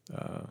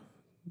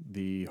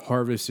 The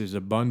harvest is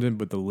abundant,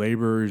 but the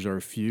laborers are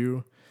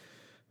few.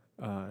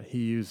 He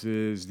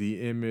uses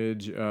the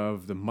image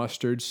of the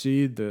mustard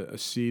seed, a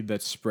seed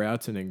that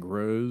sprouts and it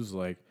grows.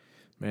 Like,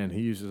 man,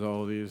 he uses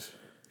all these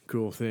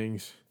cool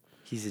things.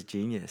 He's a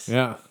genius.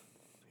 Yeah,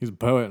 he's a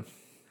poet.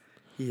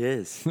 He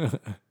is.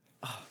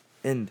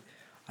 And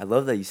I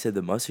love that you said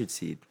the mustard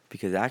seed,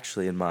 because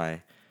actually in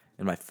my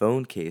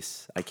phone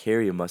case, I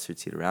carry a mustard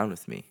seed around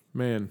with me.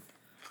 Man.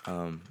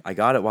 I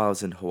got it while I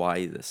was in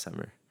Hawaii this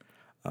summer.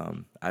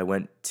 I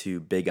went to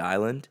Big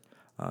Island,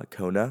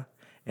 Kona,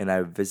 and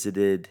I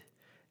visited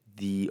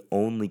the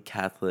only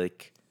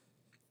Catholic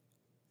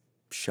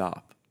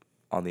shop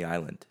on the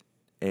island.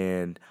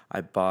 And I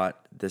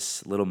bought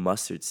this little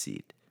mustard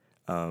seed.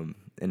 And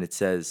it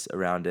says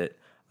around it,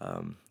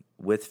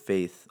 with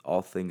faith,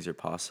 all things are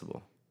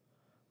possible.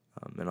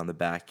 And on the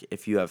back,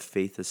 if you have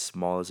faith as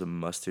small as a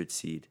mustard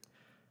seed,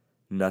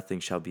 nothing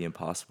shall be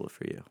impossible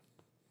for you.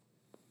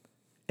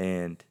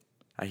 And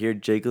I hear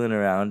it jiggling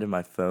around in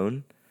my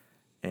phone,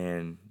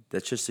 and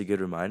that's just a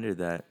good reminder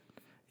that,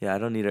 I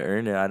don't need to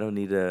earn it. I don't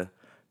need to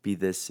be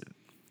this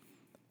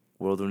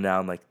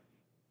world-renowned like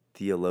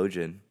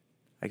theologian.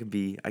 I can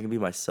be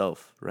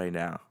myself right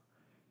now,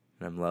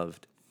 and I'm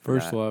loved. for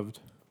First that. loved.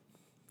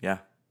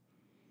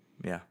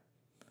 Yeah.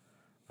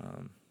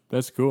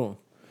 That's cool.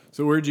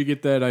 So where'd you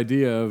get that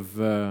idea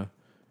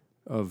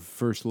of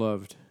first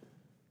loved?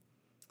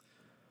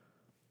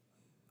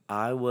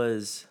 I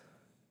was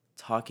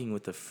talking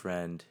with a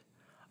friend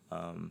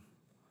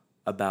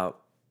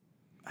about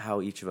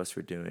how each of us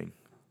were doing,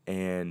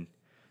 and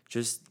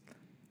just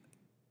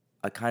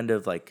a kind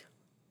of like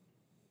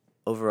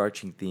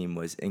overarching theme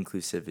was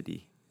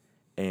inclusivity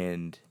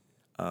and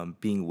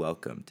being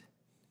welcomed.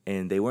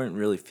 And they weren't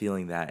really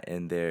feeling that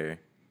in their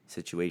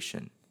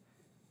situation.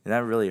 And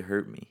that really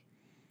hurt me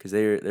because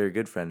they're a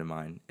good friend of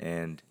mine.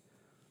 And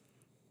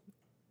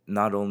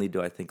not only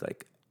do I think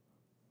like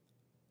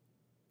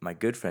my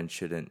good friend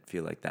shouldn't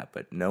feel like that,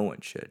 but no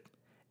one should.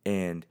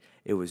 And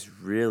it was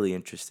really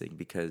interesting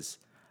because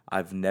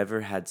I've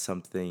never had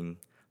something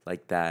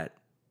like that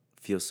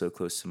feel so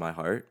close to my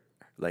heart,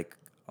 like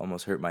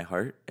almost hurt my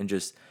heart. And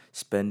just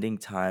spending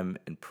time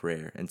in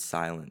prayer and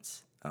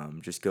silence,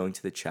 just going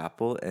to the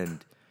chapel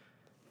and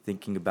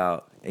thinking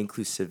about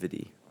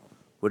inclusivity.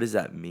 What does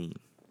that mean?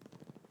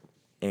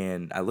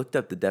 And I looked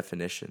up the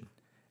definition,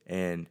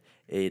 and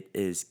it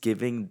is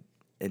giving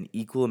an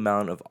equal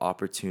amount of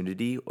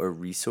opportunity or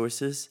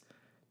resources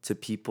to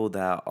people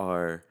that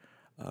are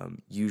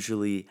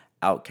usually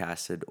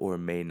outcasted or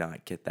may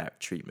not get that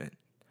treatment,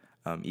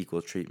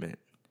 equal treatment.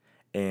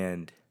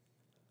 And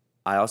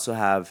I also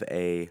have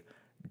a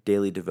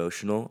daily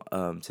devotional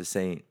to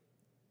Saint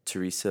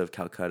Teresa of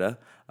Calcutta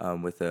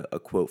with a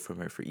quote from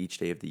her for each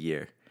day of the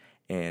year.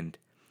 And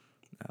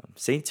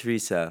Saint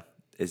Teresa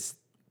is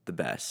the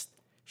best.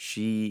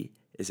 She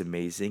is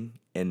amazing,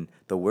 and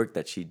the work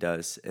that she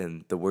does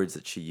and the words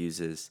that she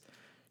uses,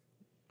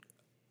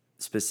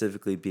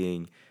 specifically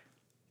being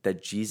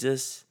that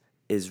Jesus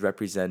is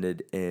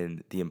represented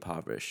in the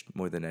impoverished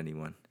more than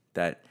anyone.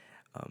 That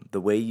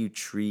the way you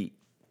treat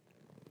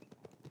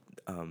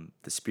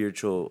the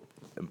spiritual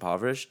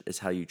impoverished is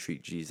how you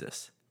treat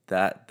Jesus.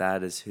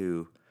 That is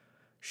who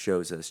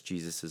shows us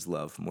Jesus'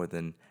 love more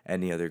than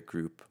any other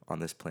group on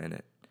this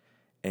planet.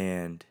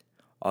 And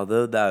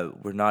although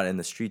that we're not in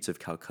the streets of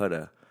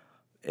Calcutta,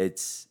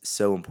 it's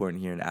so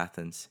important here in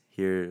Athens,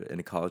 here in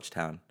a college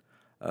town,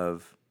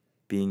 of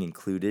being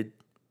included.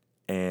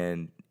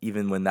 And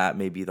even when that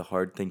may be the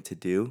hard thing to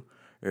do,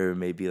 or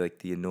maybe like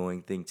the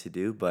annoying thing to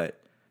do,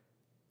 but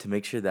to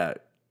make sure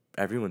that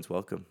everyone's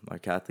welcome. Our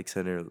Catholic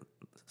Center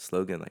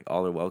slogan, like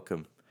all are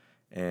welcome.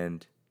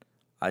 And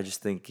I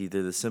just think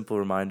either the simple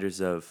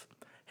reminders of,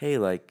 hey,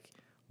 like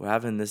we're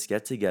having this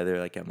get together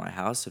like at my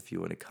house if you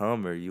want to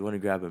come, or you want to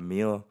grab a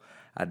meal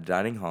at a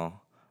dining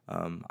hall.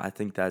 I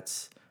think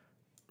that's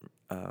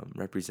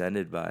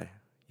represented by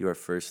you are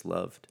first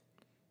loved.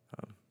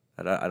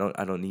 I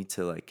don't need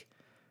to like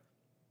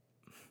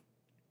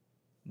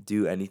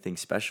do anything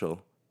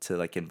special to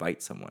like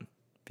invite someone,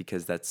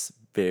 because that's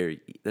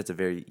a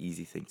very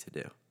easy thing to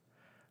do.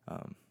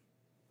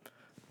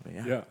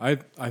 Yeah, I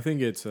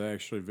think it's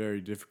actually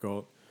very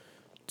difficult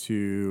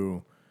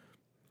to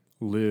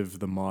live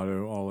the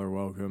motto "all are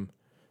welcome,"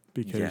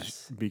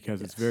 because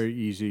it's very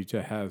easy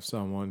to have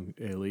someone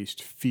at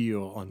least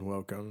feel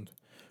unwelcomed,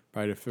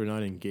 right? If they're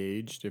not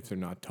engaged, if they're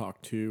not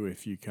talked to,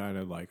 if you kind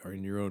of like are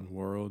in your own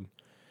world.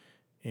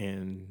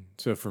 And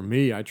so for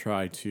me, I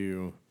try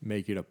to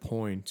make it a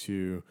point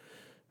to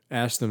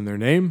ask them their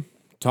name,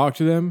 talk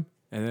to them,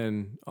 and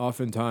then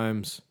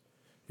oftentimes,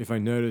 if I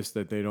notice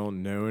that they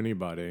don't know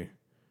anybody,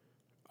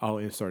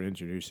 I'll start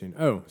introducing,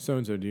 oh,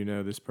 so-and-so, do you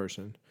know this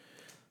person?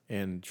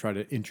 And try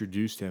to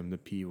introduce them to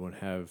people and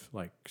have,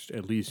 like,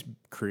 at least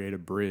create a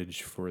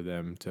bridge for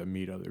them to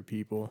meet other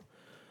people.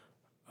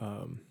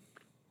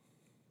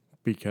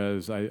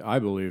 Because I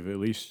believe, at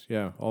least,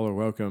 all are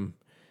welcome.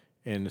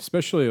 And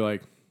especially,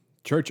 like,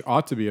 church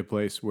ought to be a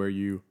place where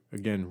you,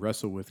 again,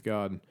 wrestle with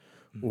God,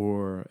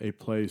 or a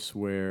place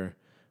where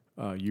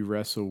you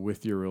wrestle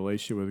with your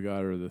relationship with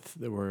God, or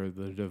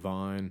the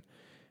divine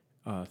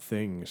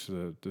things,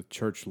 the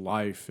church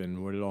life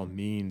and what it all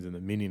means and the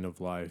meaning of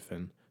life.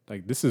 And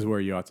like, this is where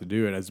you ought to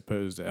do it as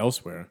opposed to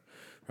elsewhere,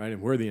 right?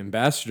 And we're the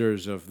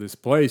ambassadors of this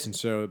place. And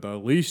so the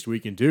least we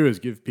can do is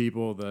give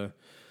people the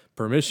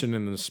permission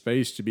and the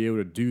space to be able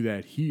to do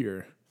that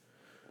here.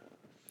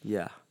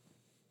 Yeah.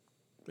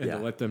 And to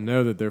let them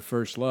know that they're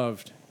first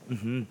loved.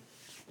 Mm-hmm.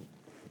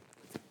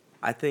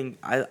 I think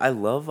I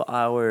love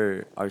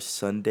our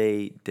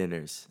Sunday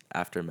dinners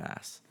after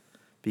Mass,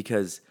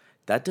 because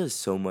that does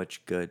so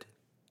much good.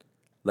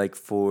 Like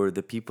for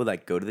the people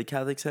that go to the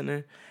Catholic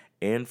Center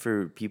and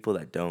for people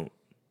that don't.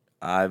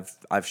 I've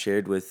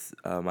shared with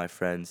my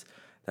friends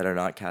that are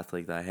not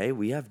Catholic that, hey,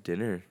 we have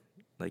dinner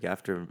like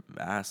after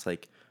Mass,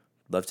 like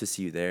love to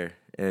see you there.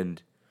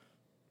 And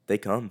they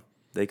come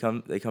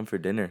for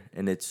dinner,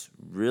 and it's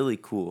really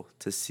cool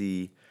to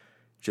see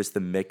just the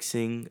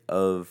mixing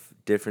of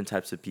different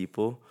types of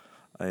people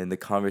and the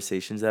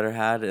conversations that are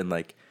had. And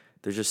like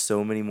there's just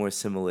so many more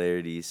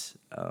similarities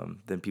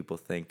than people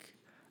think.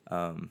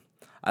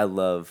 I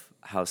love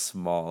how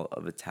small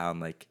of a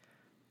town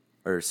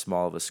or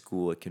small of a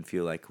school it can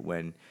feel like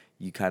when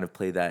you kind of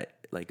play that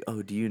like,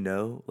 oh, do you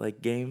know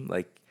like game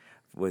like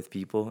with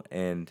people,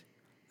 and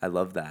I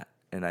love that.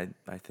 And I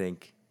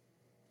think,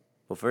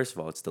 well, first of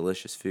all, it's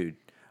delicious food.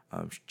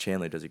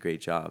 Chandler does a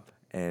great job,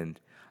 and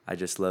I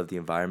just love the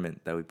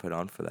environment that we put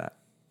on for that.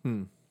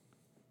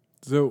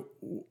 So,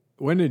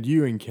 when did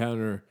you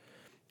encounter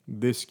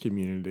this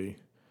community,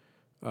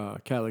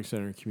 Catholic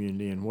Center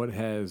community, and what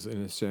has,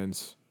 in a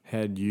sense,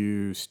 had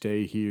you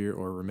stay here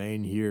or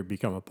remain here,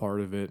 become a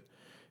part of it,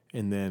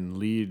 and then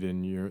lead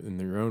in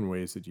your own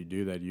ways that you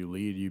do that? You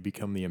lead, you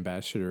become the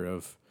ambassador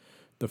of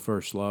the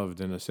First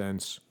Loved, in a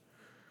sense.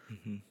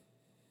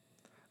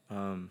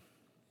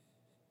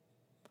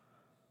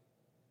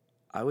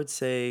 I would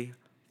say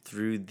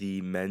through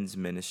the men's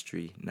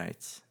ministry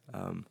nights.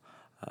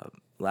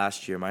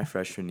 Last year, my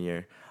freshman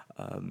year,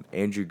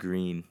 Andrew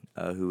Green,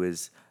 who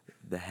is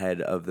the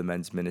head of the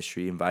men's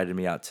ministry, invited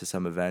me out to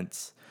some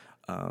events.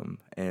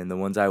 And the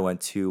ones I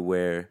went to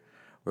were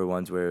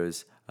ones where it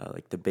was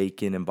like the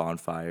bacon and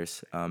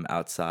bonfires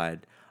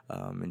outside,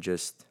 and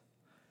just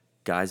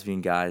guys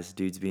being guys,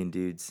 dudes being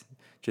dudes,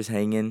 just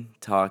hanging,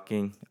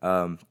 talking,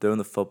 throwing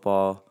the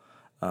football,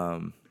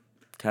 kind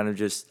of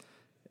just,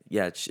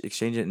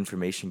 exchanging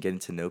information, getting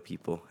to know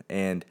people.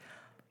 And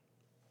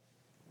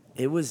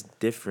it was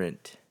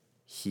different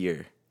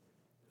here,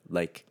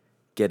 like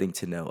getting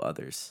to know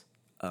others.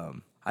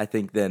 I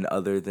think than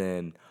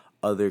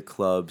other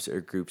clubs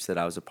or groups that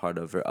I was a part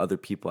of or other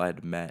people I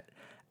had met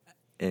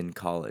in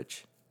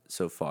college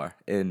so far.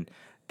 And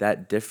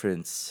that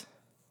difference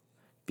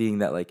being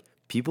that like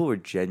people were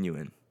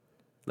genuine.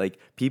 Like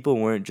people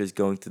weren't just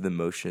going through the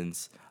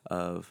motions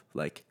of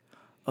like,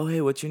 oh,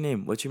 hey, what's your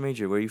name? What's your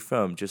major? Where are you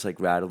from? Just like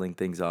rattling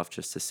things off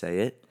just to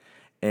say it.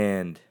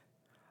 And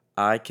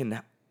I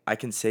can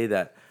say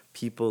that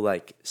people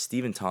like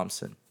Stephen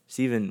Thompson.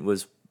 Stephen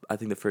was, I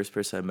think, the first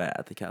person I met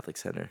at the Catholic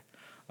Center.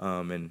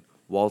 And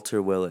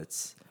Walter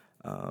Willits,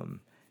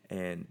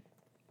 and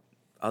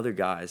other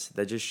guys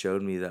that just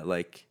showed me that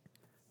like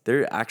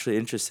they're actually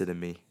interested in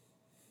me.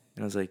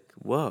 And I was like,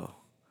 whoa,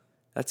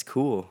 that's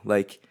cool.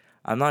 Like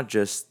I'm not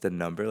just the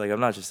number, like I'm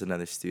not just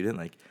another student.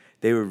 Like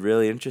they were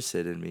really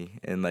interested in me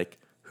and like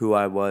who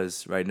I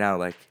was right now,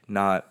 like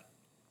not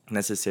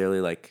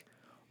necessarily like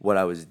what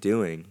I was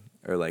doing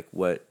or like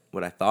what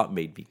I thought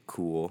made me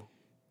cool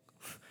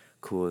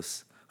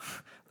is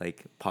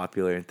like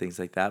popular and things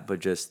like that, but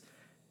just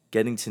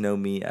getting to know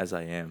me as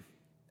I am.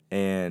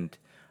 And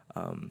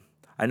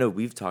I know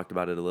we've talked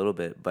about it a little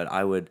bit, but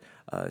I would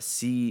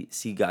see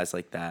guys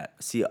like that,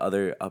 see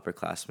other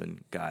upperclassmen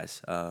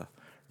guys,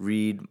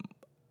 Reed,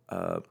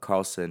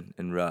 Carlson,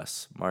 and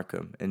Russ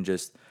Markham, and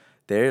just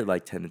their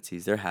like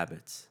tendencies, their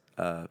habits,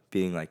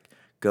 being like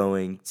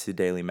going to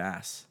daily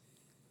mass.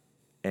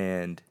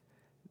 And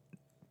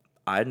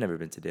I'd never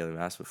been to daily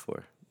mass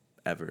before,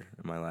 ever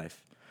in my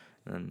life.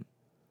 And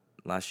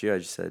last year I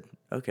just said,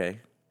 okay,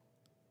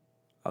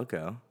 I'll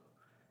go.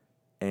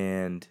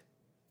 And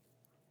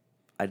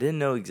I didn't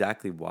know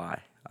exactly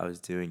why I was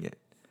doing it.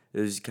 It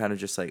was kind of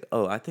just like,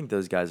 oh, I think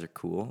those guys are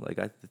cool. Like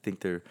I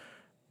think they're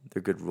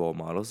good role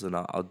models, and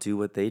I'll do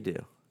what they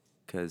do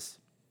because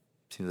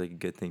it seems like a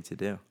good thing to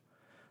do.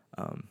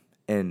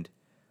 And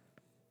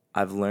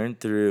I've learned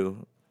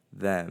through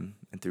them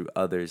and through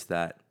others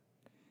that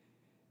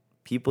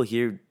people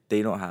here,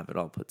 they don't have it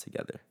all put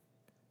together.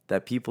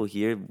 That people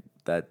here,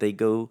 that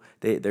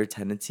their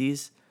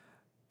tendencies,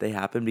 they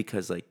happen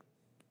because like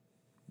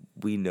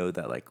we know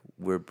that like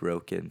we're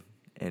broken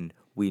and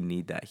we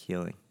need that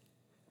healing.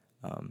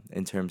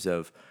 In terms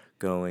of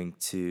going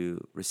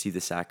to receive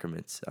the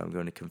sacraments,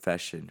 going to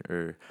confession,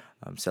 or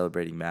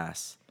celebrating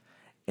mass,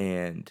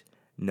 and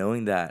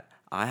knowing that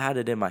I had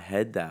it in my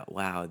head that,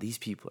 wow, these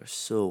people are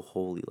so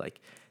holy, like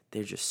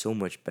they're just so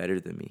much better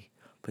than me.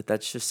 But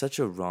that's just such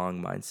a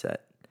wrong mindset.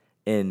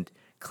 And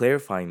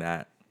clarifying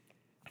that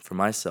for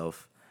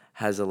myself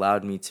has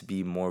allowed me to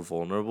be more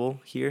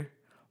vulnerable here,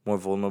 more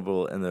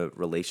vulnerable in the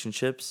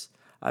relationships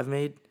I've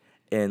made,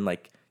 and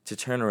like to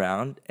turn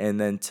around and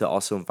then to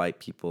also invite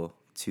people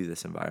to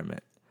this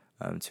environment,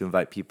 to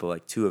invite people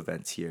like to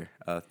events here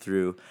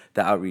through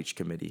the outreach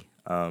committee,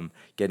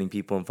 getting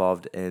people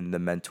involved in the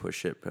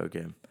mentorship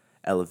program,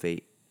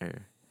 Elevate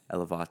or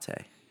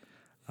Elevate.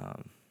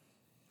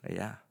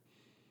 Yeah.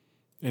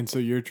 And so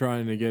you're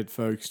trying to get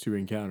folks to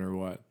encounter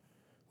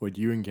what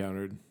you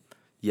encountered.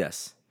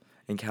 Yes.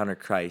 Encounter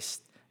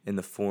Christ in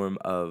the form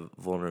of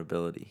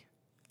vulnerability.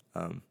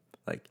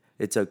 Like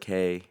it's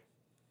okay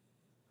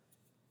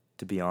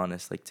to be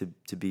honest, like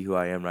to be who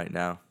I am right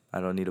now. I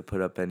don't need to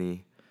put up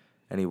any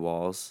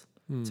walls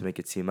to make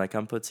it seem like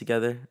I'm put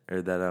together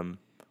or that I'm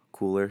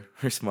cooler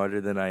or smarter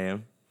than I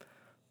am.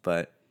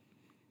 But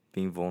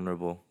being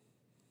vulnerable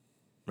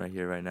right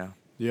here, right now.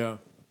 Yeah.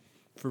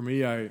 For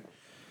me, I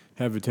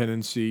have a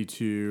tendency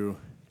to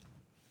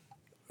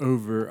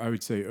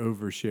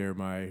overshare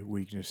my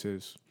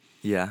weaknesses.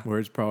 Yeah. Where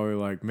it's probably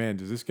like, man,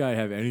 does this guy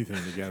have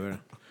anything together?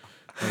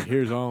 Like,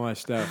 here's all my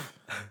stuff.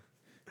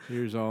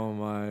 Here's all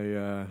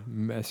my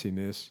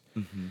messiness.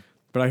 Mm-hmm.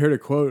 But I heard a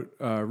quote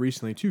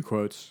recently, 2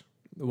 quotes.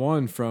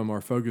 One from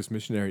our Focus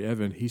missionary,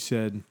 Evan. He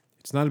said,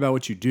 "It's not about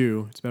what you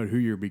do, it's about who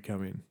you're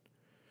becoming."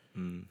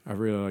 I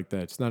really like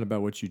that. It's not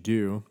about what you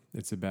do,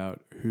 it's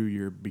about who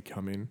you're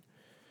becoming.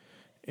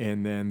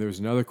 And then there's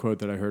another quote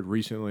that I heard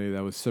recently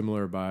that was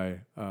similar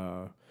by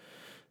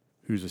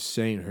who's a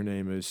saint. Her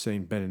name is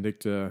Saint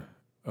Benedicta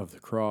of the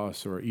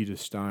Cross, or Edith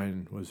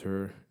Stein was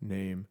her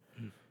name.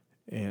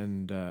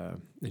 And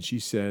she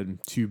said,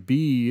 "To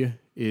be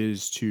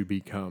is to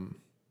become,"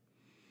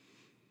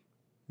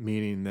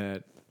 meaning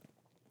that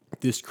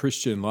this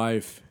Christian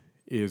life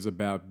is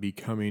about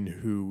becoming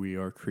who we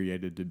are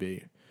created to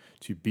be.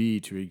 To be,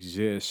 to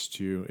exist,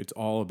 it's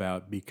all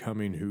about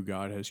becoming who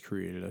God has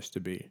created us to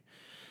be.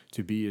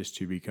 To be is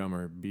to become,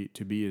 or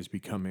to be is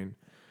becoming.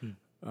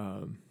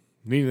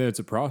 Meaning that it's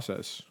a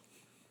process,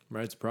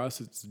 right? It's a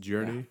process, it's a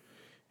journey,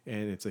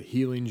 and it's a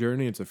healing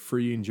journey, it's a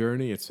freeing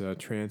journey, it's a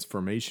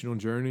transformational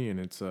journey, and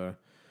it's a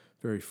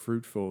very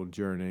fruitful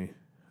journey.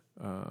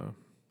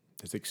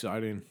 It's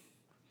exciting.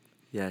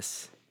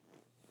 Yes.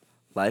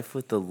 Life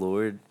with the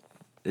Lord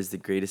is the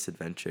greatest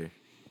adventure.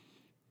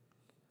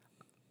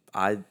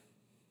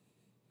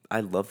 I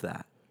love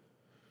that.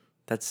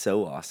 That's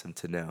so awesome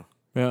to know.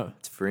 Yeah.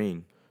 It's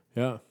freeing.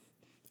 Yeah.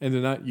 And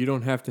then you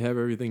don't have to have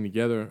everything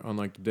together on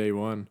like day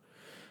one,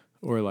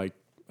 or like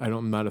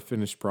I'm not a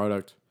finished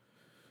product.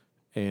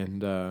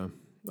 And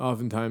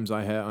oftentimes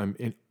I'm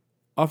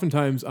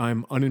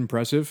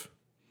unimpressive,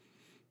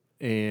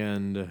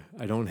 and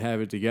I don't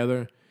have it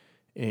together.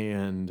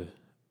 And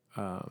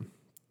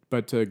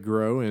but to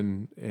grow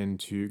and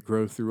to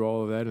grow through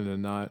all of that, and to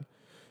not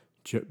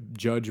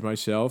judge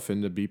myself,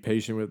 and to be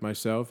patient with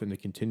myself, and to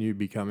continue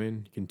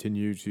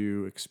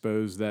to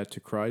expose that to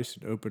Christ,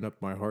 and open up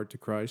my heart to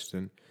Christ,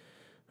 and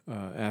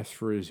ask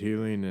for his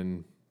healing,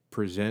 and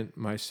present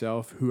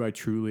myself who I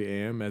truly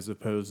am, as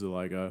opposed to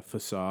like a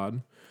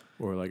facade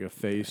or like a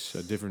face,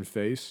 a different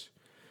face,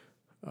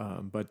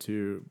 but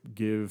to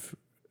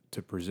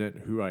present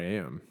who I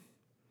am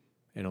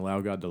and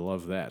allow God to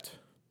love that.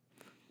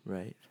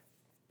 Right.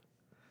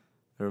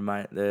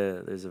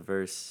 There's a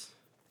verse,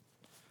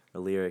 a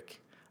lyric,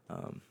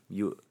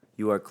 you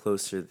are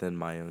closer than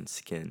my own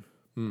skin,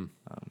 in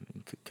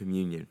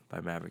Communion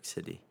by Maverick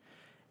City.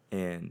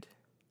 And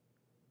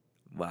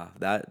wow,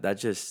 that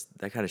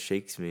kind of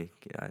shakes me.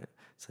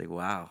 It's like,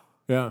 wow.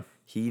 Yeah.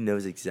 He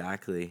knows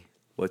exactly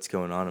what's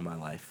going on in my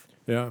life.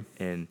 Yeah.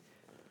 And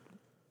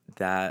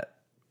that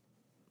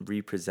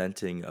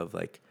representing of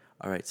like,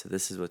 all right, so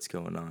this is what's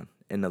going on,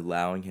 and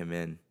allowing him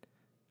in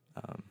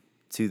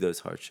to those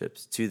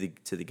hardships, to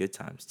the good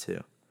times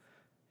too.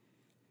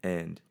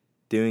 And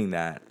doing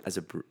that as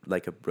a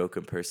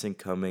broken person,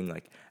 coming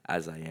like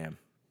as I am.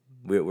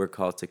 We're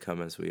called to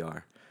come as we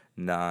are.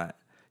 Not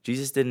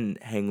Jesus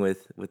didn't hang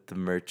with the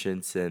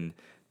merchants and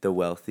the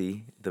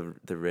wealthy,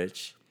 the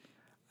rich.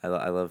 I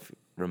love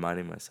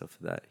reminding myself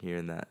of that,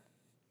 hearing that.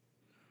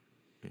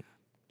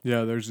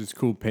 Yeah, there's this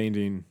cool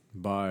painting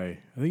by,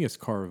 I think it's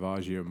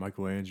Caravaggio,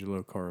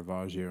 Michelangelo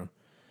Caravaggio,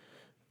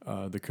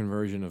 The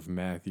Conversion of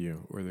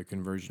Matthew, or The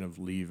Conversion of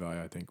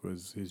Levi, I think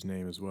was his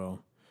name as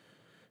well.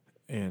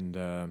 And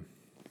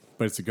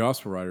but it's a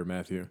gospel writer,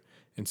 Matthew.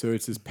 And so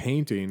it's this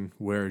painting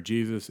where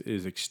Jesus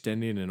is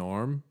extending an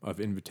arm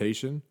of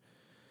invitation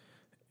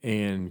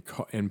and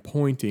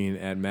pointing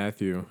at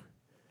Matthew.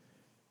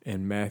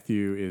 And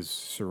Matthew is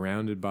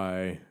surrounded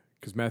by,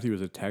 because Matthew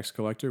was a tax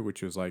collector,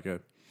 which was like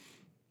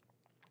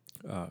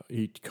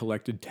he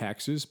collected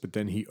taxes, but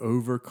then he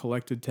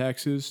over-collected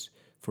taxes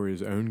for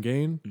his own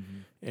gain. Mm-hmm.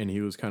 And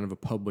he was kind of a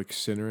public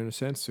sinner in a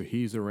sense. So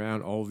he's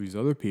around all these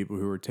other people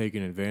who are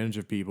taking advantage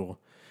of people.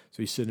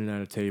 So he's sitting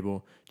at a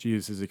table.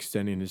 Jesus is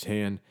extending his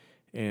hand,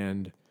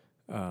 and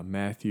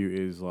Matthew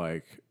is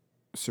like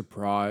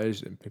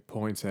surprised and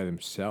points at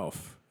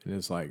himself and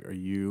is like, "Are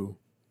you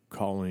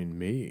calling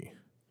me?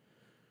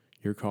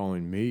 You're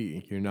calling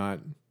me. You're not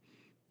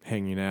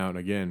hanging out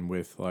again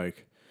with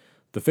like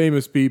the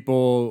famous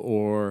people,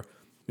 or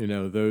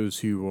those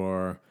who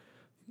are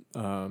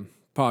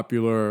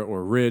popular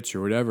or rich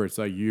or whatever. It's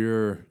like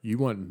you're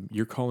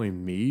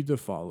calling me to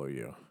follow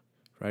you."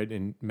 Right?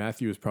 And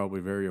Matthew is probably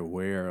very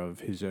aware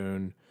of his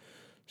own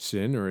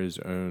sin or his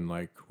own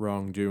like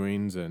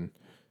wrongdoings, and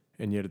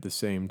yet at the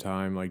same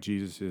time, like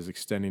Jesus is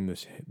extending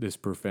this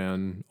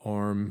profound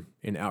arm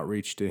in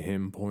outreach to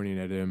him, pointing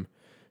at him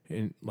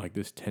in like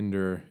this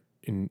tender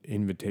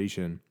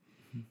invitation.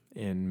 Mm-hmm.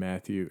 And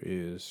Matthew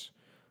is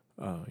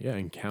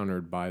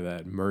encountered by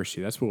that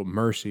mercy. That's what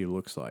mercy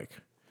looks like,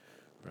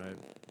 right?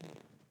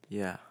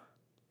 Yeah.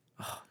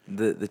 Oh,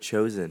 the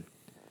Chosen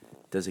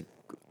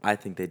I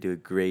think they do a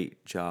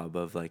great job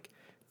of like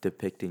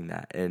depicting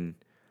that and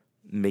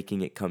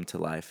making it come to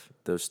life,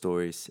 those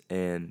stories,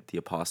 and the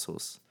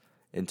apostles,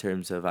 in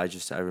terms of, I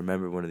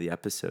remember one of the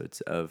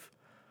episodes of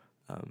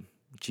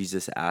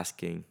Jesus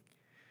asking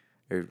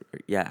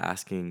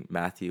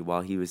Matthew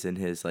while he was in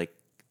his like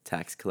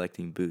tax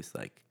collecting booth,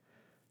 like,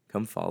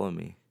 come follow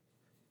me.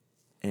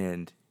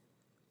 And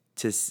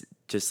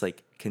just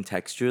like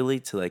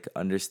contextually to like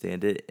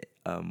understand it,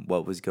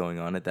 what was going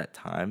on at that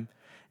time,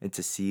 and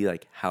to see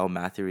like how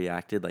Matthew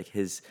reacted, like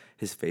his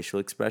facial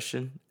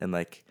expression, and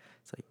like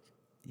it's like,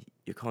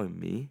 you're calling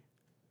me,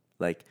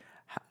 like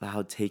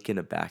how taken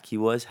aback he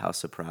was, how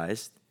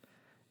surprised,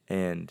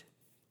 and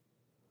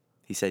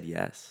he said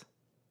yes,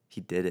 he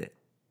did it,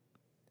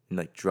 and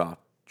like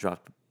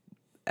dropped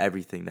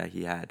everything that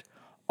he had,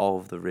 all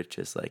of the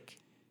riches, like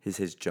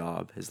his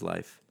job, his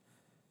life,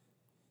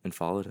 and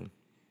followed him.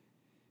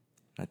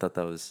 I thought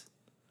that was,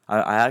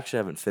 I actually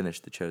haven't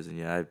finished The Chosen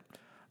yet.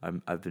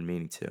 I've been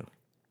meaning to.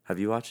 Have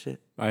you watched it?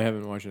 I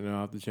haven't watched it. No,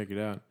 I'll have to check it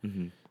out.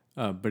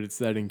 Mm-hmm. But it's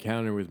that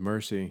encounter with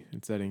mercy.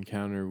 It's that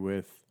encounter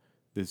with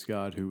this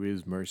God who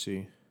is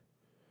mercy.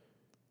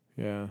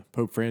 Yeah.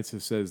 Pope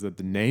Francis says that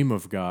the name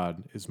of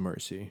God is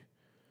mercy,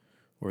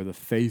 or the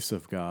face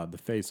of God, the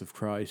face of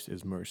Christ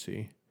is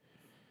mercy.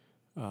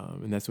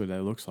 And that's what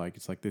that looks like.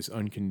 It's like this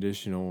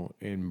unconditional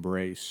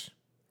embrace,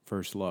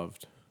 first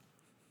loved.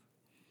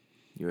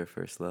 You were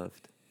first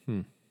loved.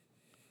 Yeah,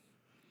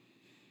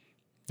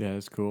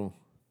 that's cool.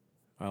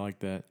 I like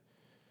that.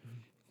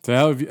 So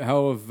how have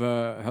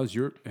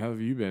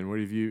you been? What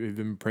have you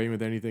been praying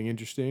with anything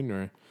interesting,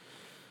 or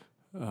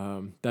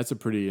that's a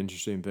pretty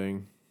interesting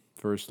thing,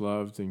 first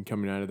loved and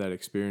coming out of that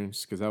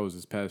experience, because that was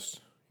this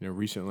past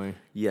recently.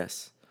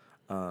 Yes,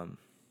 I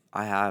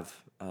have.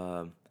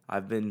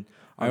 I've been.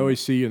 I always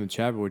see you in the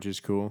chapel, which is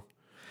cool.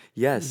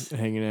 Yes.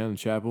 Hanging out in the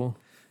chapel.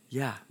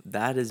 Yeah,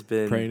 that has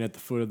been praying at the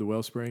foot of the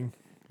wellspring.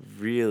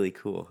 Really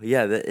cool.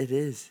 Yeah, it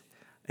is,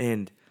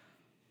 and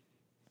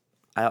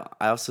I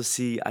also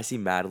see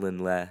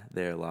Madeline Le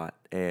there a lot,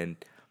 and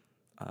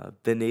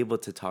been able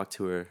to talk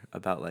to her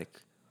about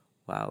like,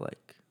 wow,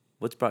 like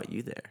what's brought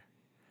you there,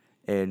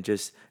 and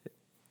just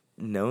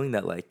knowing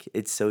that like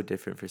it's so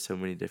different for so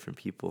many different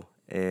people.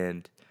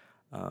 And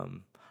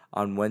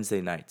on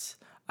Wednesday nights,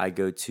 I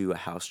go to a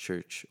house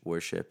church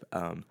worship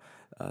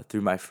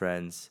through my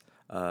friends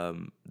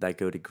that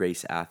go to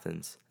Grace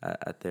Athens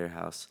at their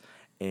house.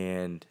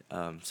 And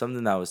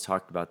something that was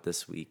talked about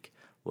this week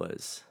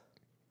was,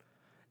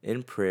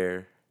 in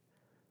prayer,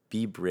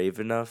 be brave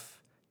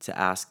enough to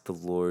ask the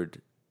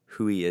Lord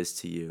who he is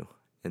to you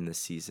in this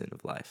season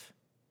of life.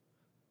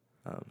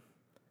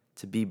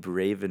 To be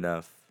brave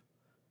enough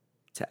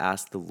to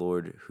ask the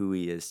Lord who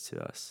he is to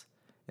us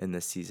in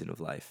this season of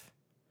life.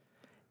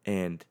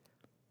 And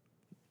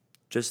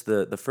just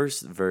the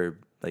first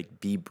verb,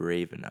 like be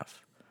brave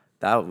enough,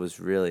 that was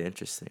really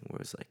interesting, where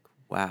it was like,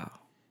 wow,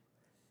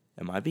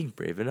 am I being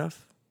brave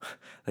enough?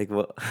 Like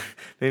what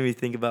made me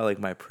think about like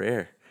my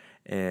prayer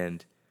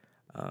and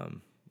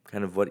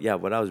kind of what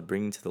I was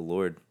bringing to the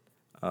Lord.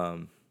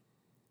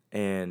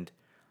 And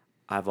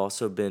I've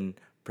also been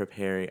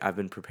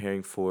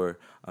preparing for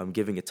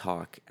giving a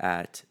talk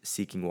at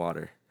Seeking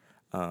Water.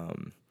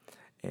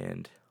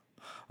 And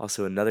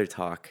also another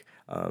talk,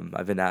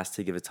 I've been asked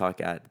to give a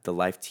talk at the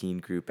Life Teen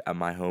Group at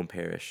my home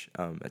parish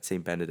at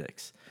St.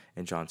 Benedict's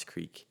in Johns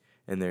Creek.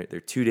 And they're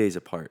 2 days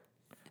apart.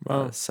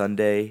 Wow.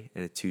 Sunday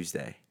and a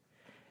Tuesday.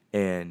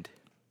 And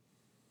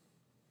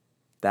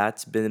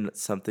that's been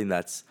something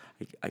that's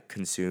I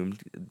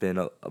consumed, been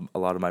a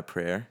lot of my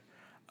prayer,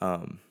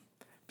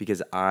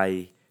 because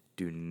I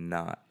do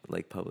not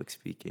like public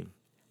speaking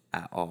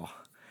at all.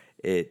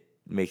 It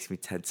makes me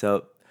tense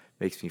up,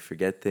 makes me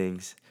forget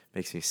things,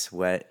 makes me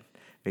sweat,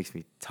 makes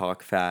me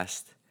talk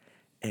fast,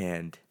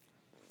 and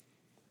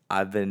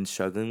I've been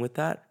struggling with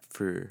that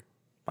for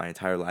my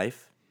entire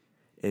life,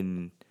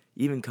 and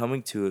even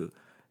coming to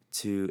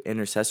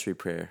intercessory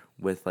prayer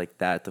with like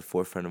that at the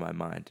forefront of my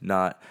mind,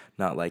 not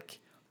like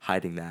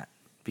hiding that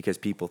because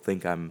people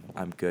think I'm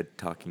good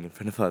talking in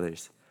front of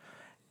others.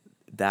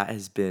 That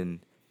has been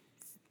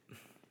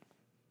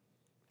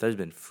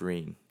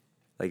freeing.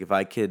 Like if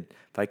I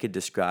could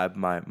describe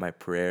my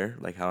prayer,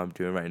 like how I'm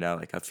doing right now,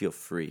 like I feel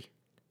free.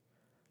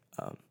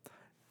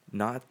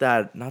 Not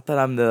that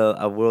I'm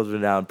a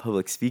world-renowned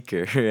public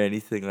speaker or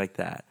anything like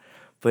that,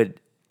 but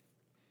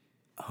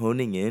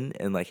honing in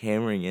and like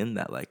hammering in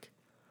that like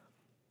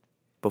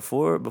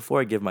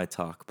before I give my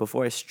talk,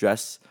 before I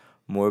stress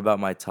more about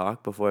my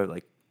talk, before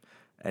like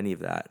any of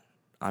that,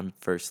 I'm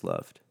first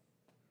loved.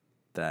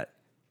 That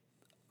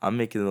I'm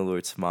making the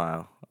Lord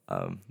smile,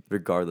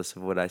 regardless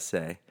of what I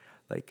say.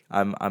 Like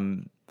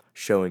I'm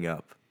showing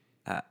up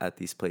at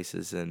these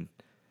places, and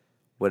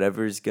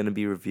whatever is going to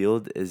be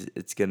revealed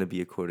it's going to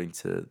be according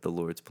to the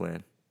Lord's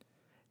plan.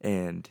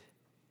 And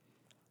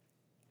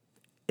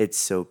it's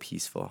so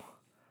peaceful.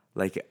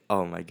 Like,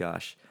 oh my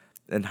gosh.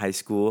 In high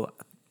school,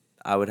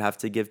 I would have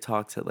to give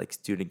talks at like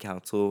student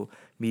council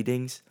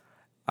meetings.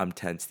 I'm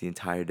tense the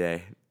entire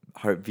day.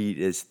 Heartbeat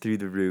is through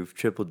the roof,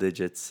 triple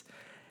digits.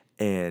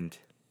 And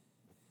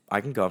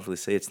I can confidently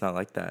say it's not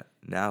like that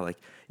now. Like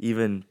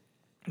even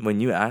when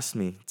you asked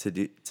me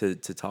to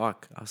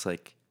talk, I was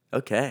like,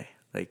 okay,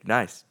 like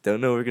nice.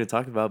 Don't know what we're gonna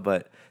talk about,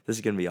 but this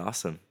is gonna be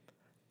awesome.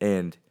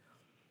 And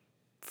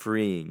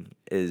freeing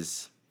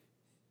is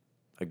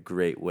a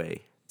great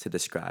way to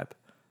describe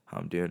how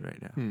I'm doing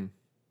right now.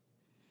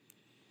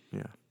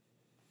 Yeah.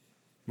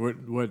 What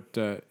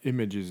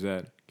image is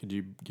that? Could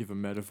you give a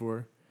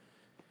metaphor?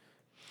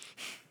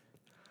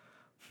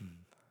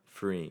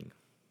 Freeing.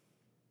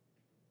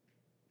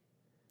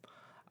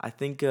 I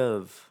think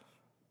of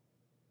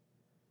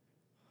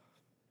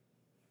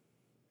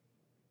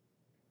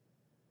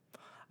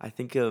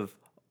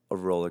a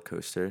roller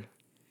coaster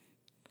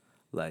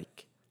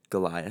like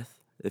Goliath.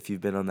 If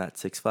you've been on that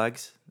Six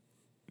Flags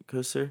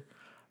coaster,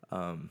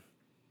 probably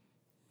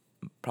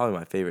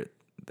my favorite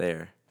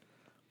there.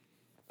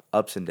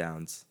 Ups and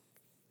downs.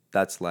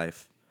 That's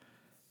life.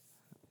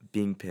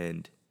 Being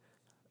pinned.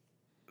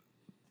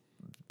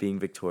 Being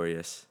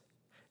victorious.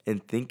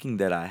 And thinking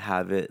that I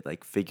have it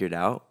like figured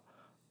out,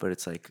 but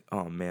it's like,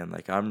 oh man,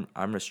 like I'm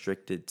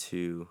restricted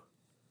to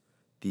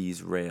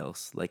these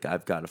rails. Like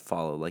I've got to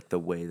follow like the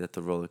way that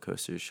the roller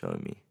coaster is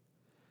showing me.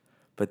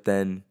 But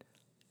then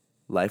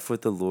life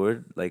with the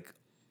Lord, like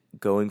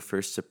going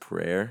first to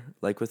prayer,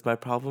 like with my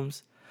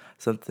problems,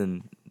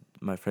 something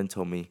my friend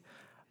told me,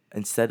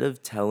 instead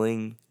of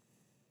telling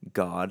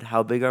God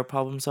how big our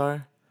problems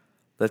are,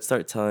 let's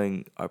start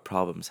telling our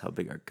problems how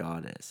big our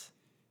God is.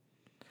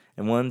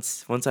 And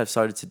once I've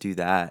started to do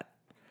that,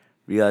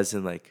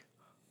 realizing like,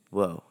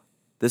 whoa,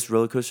 this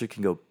roller coaster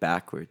can go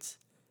backwards,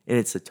 and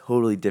it's a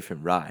totally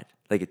different ride,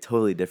 like a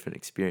totally different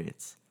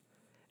experience.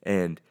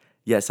 And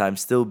yes, I'm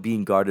still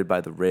being guarded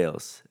by the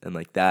rails, and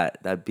like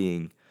that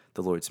being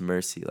the Lord's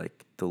mercy,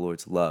 like the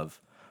Lord's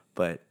love,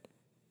 but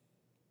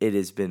it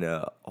has been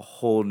a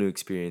whole new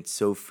experience,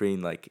 so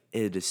freeing. Like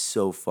it is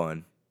so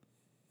fun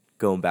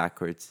going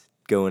backwards,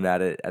 going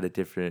at it at a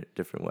different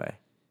way.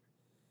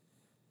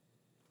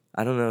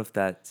 I don't know if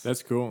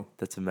That's cool.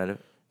 that's a meta.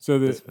 So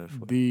that's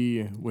metaphor.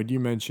 what you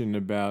mentioned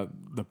about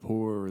the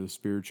poor or the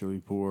spiritually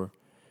poor,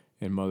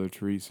 and Mother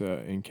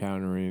Teresa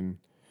encountering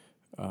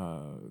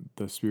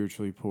the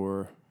spiritually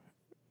poor,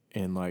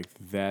 and like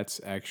that's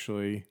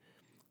actually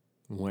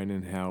when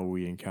and how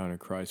we encounter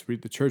Christ.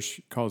 The church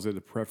calls it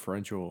a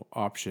preferential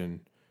option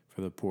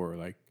for the poor.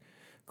 Like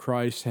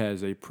Christ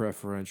has a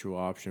preferential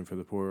option for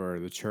the poor, or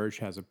the church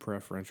has a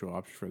preferential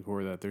option for the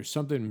poor. That there's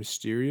something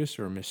mysterious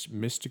or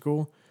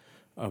mystical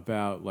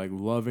about like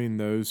loving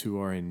those who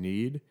are in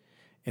need,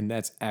 and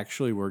that's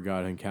actually where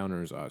God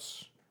encounters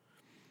us,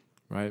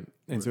 right?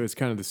 And so it's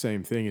kind of the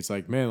same thing. It's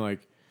like, man,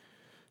 like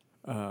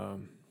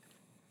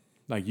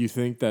you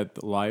think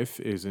that life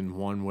is in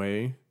one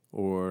way,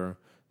 or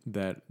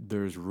that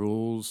there's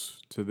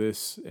rules to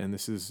this, and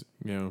this is,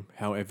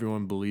 how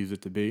everyone believes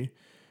it to be,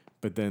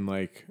 but then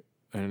like,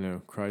 I don't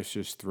know, Christ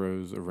just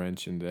throws a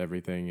wrench into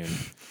everything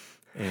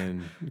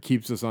and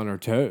keeps us on our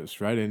toes,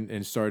 right?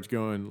 And starts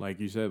going, like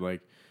you said,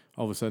 like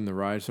all of a sudden the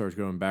ride starts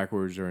going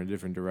backwards or in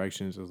different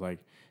directions. It's like,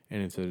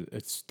 and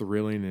it's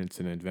thrilling, and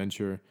it's an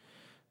adventure.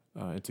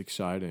 It's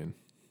exciting.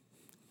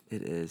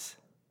 It is.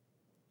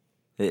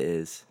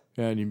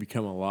 Yeah, and you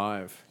become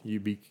alive.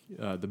 You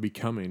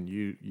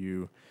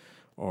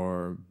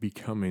are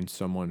becoming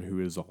someone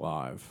who is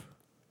alive,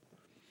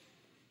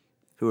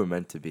 Who we're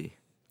meant to be.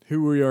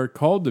 who we are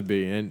called to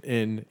be,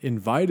 and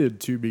invited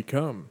to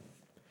become.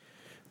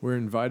 We're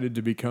invited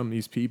to become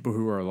these people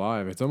who are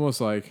alive. It's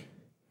almost like,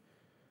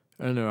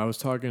 I don't know, I was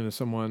talking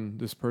to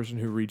this person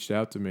who reached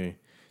out to me.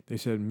 They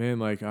said, man,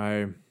 like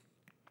I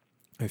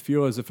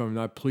feel as if I'm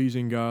not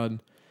pleasing God.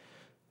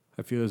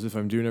 I feel as if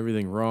I'm doing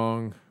everything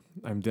wrong.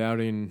 I'm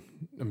doubting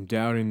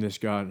this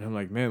God. And I'm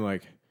like, man,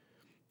 like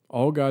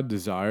all God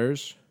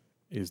desires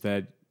is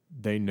that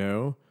they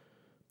know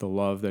the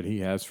love that he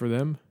has for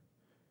them,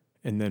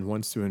 and then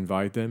wants to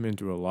invite them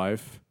into a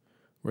life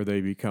where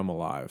they become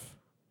alive.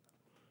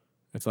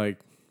 It's like,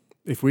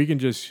 if we can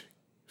just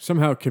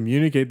somehow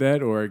communicate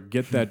that or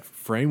get that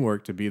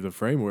framework to be the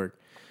framework,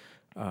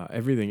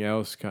 everything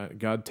else,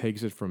 God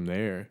takes it from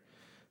there.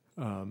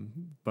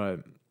 But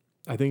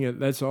I think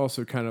that's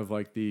also kind of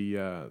like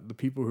the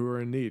people who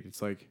are in need.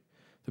 It's like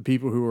the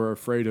people who are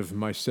afraid of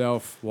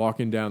myself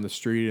walking down the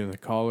street in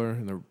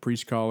the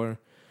priest collar.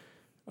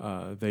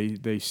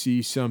 They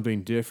see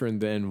something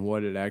different than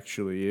what it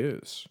actually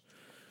is,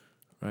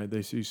 right?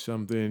 They see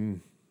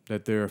something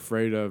that they're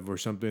afraid of, or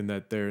something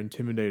that they're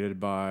intimidated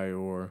by,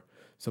 or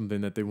something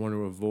that they want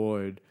to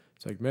avoid.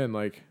 It's like, man,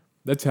 like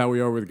that's how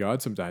we are with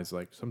God sometimes.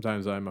 Like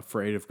sometimes I'm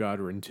afraid of God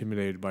or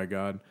intimidated by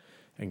God,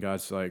 and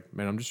God's like,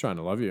 man, I'm just trying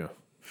to love you.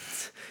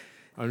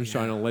 I'm just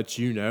trying to let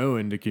you know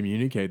and to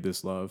communicate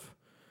this love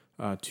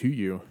to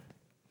you,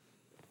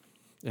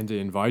 and to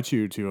invite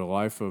you to a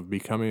life of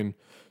becoming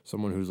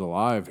someone who's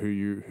alive,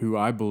 who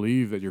I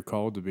believe that you're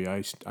called to be.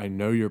 I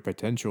know your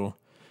potential.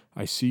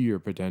 I see your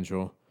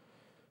potential,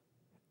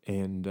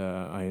 and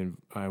I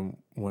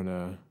want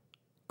to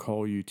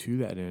call you to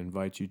that and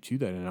invite you to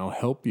that, and I'll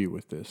help you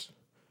with this.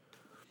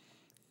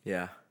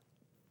 Yeah.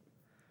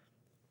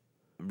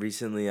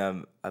 Recently,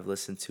 I've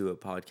listened to a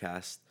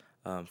podcast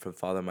from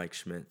Father Mike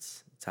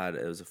Schmitz.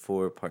 It was a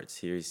 4-part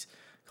series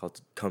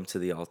called "Come to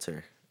the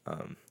Altar,"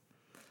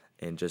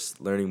 and just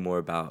learning more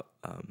about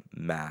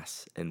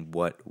Mass and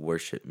what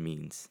worship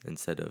means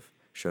instead of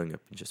showing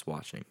up and just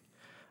watching.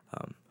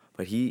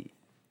 But he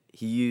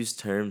used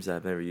terms that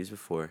I've never used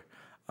before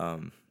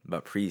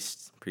about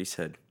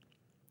priesthood,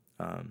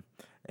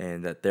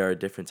 and that there are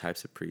different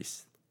types of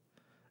priests.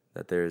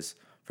 That there's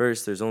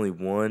only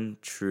one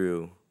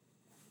true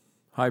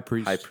High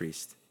priest. high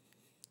priest,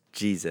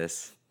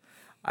 Jesus.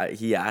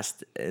 He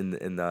asked in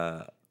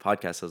the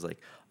podcast. I was like,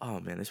 "Oh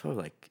man, there's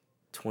probably like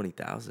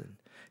 20,000."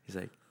 He's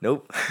like,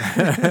 "Nope,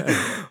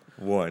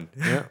 one."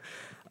 Yeah.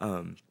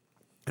 And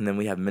then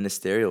we have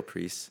ministerial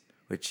priests,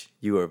 which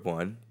you are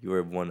one. You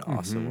are one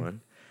awesome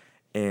one.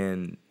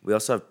 And we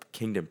also have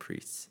kingdom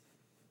priests.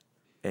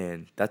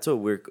 And that's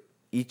what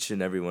each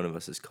and every one of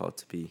us is called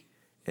to be.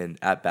 And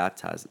at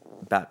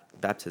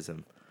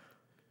baptism,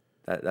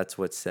 that's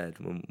what's said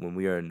when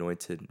we are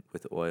anointed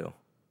with oil,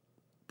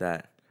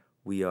 that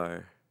we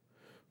are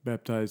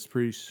Baptized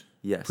priests.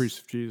 Yes. Priests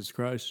of Jesus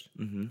Christ.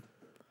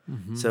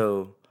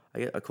 So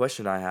a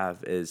question I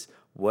have is,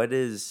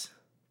 what's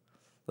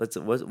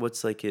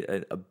like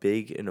a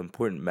big and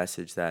important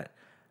message that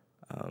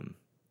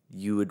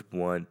you would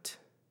want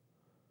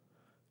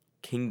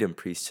kingdom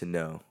priests to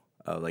know,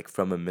 like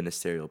from a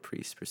ministerial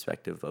priest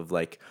perspective, of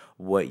like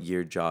what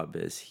your job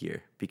is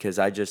here? Because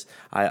I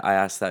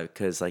asked that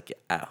because like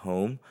at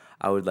home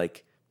I would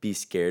like be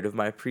scared of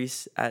my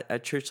priests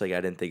at church. Like I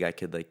didn't think I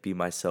could like be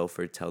myself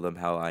or tell them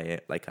how I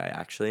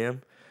actually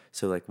am.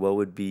 So like what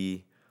would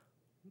be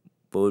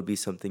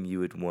something you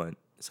would want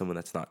someone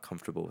that's not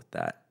comfortable with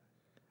that,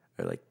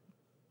 or like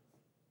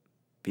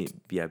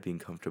being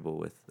comfortable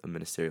with a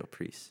ministerial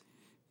priest?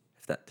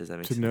 Does that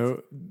make sense? To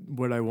know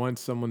what I want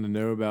someone to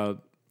know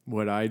about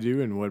what I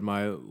do and what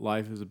my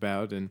life is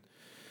about. And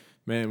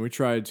man,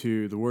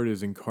 the word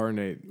is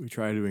incarnate. We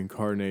try to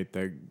incarnate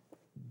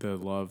the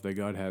love that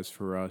God has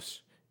for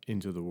us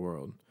into the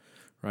world,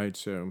 right?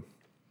 So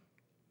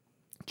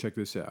check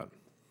this out.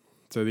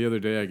 So the other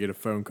day I get a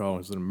phone call.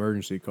 It's an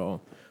emergency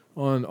call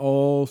on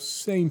All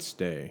Saints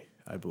Day,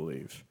 I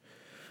believe.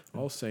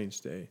 All Saints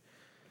Day.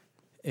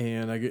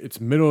 And it's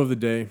middle of the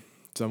day.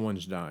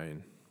 Someone's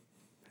dying.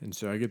 And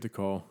so I get the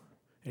call,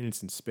 and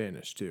it's in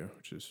Spanish too,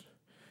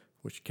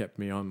 which kept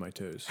me on my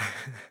toes.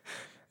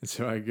 And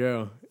so I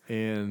go,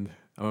 and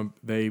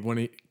they want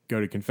to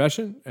go to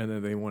confession, and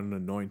then they want an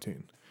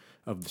anointing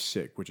of the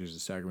sick, which is the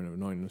sacrament of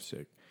anointing the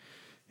sick.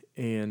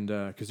 And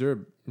because they're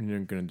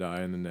going to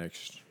die in the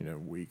next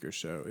week or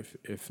so,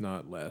 if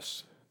not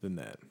less than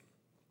that.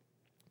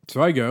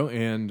 So I go,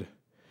 and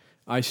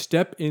I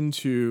step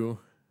into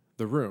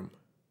the room.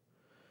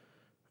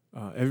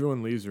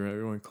 Everyone leaves the room.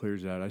 Everyone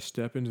clears out. I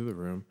step into the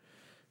room,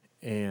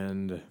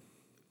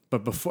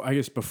 but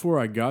before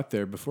I got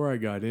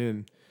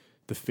in,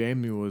 the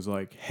family was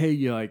like,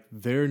 "Hey,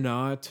 they're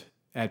not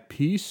at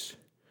peace.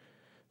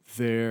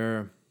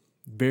 They're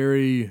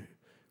very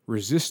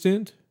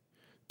resistant.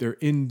 They're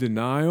in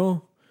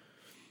denial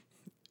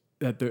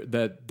that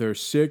they're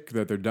sick,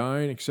 that they're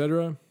dying,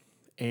 etc.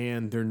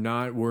 And they're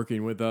not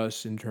working with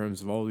us in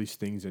terms of all these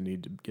things that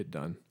need to get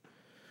done."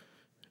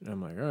 And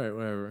I'm like, "All right,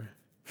 whatever."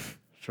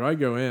 So I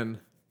go in,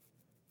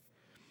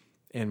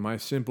 and my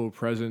simple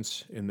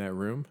presence in that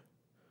room,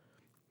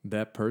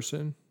 that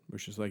person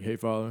was just like, "Hey,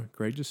 Father,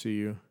 great to see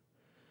you.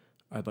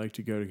 I'd like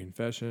to go to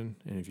confession,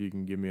 and if you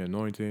can give me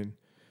anointing."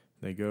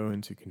 They go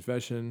into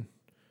confession,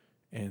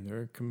 and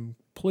they're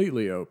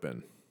completely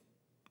open,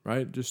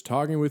 right? Just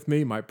talking with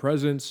me, my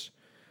presence.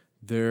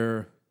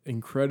 They're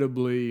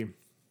incredibly,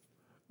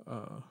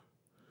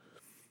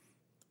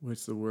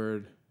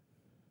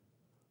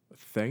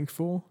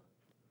 thankful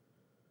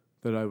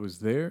that I was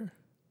there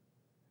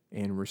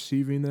and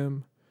receiving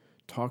them,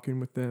 talking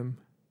with them,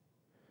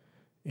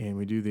 and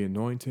we do the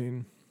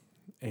anointing,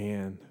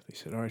 and they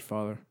said, "All right,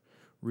 Father,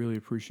 really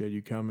appreciate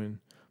you coming,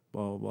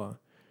 blah, blah, blah."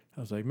 I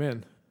was like,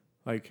 man,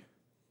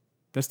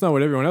 that's not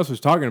what everyone else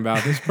was talking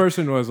about. This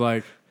person was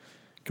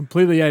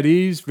completely at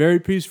ease, very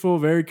peaceful,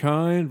 very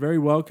kind, very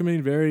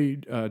welcoming,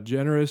 very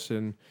generous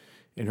in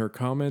her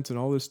comments and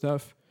all this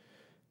stuff.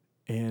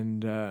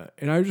 And I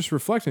was just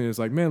reflecting. It's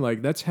like,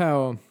 man, that's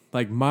how,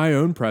 my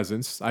own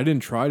presence, I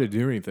didn't try to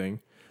do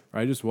anything.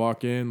 Right? I just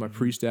walk in, my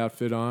priest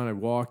outfit on, I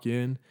walk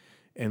in,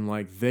 and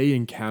they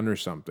encounter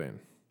something.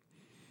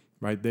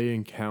 Right? They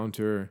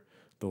encounter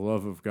the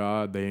love of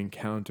God. They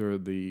encounter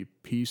the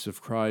peace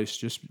of Christ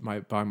just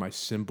by my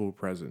simple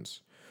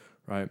presence.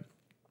 Right?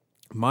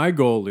 My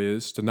goal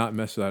is to not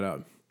mess that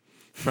up.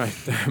 Right?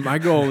 My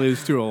goal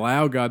is to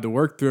allow God to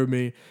work through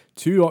me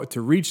to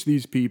reach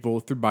these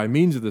people by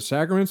means of the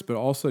sacraments, but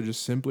also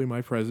just simply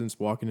my presence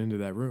walking into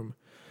that room.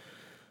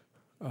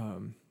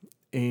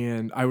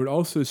 And I would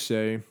also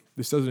say,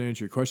 this doesn't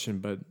answer your question,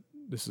 but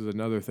this is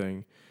another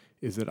thing,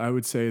 is that I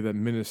would say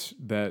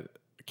that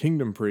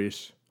kingdom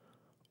priests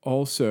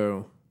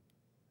also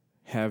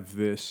have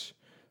this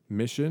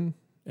mission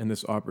and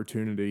this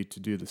opportunity to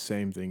do the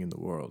same thing in the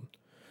world,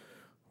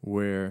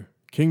 where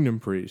kingdom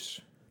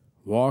priests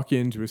walk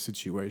into a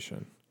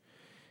situation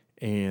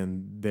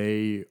and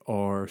they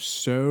are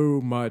so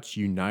much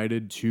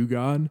united to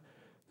God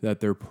that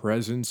their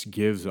presence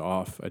gives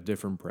off a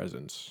different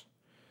presence,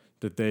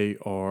 that they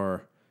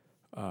are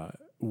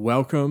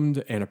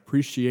welcomed and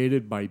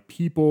appreciated by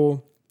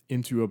people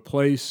into a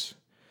place,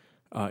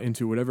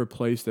 into whatever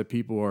place that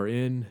people are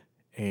in,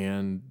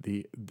 and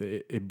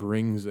it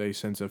brings a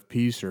sense of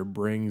peace, or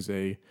brings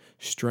a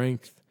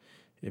strength.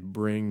 It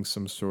brings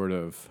some sort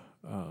of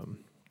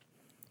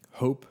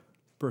hope,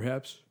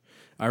 perhaps.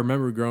 I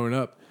remember growing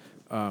up,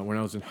 when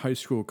I was in high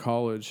school,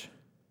 college,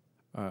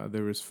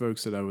 there was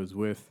folks that I was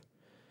with,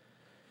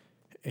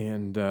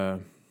 and I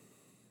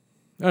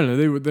don't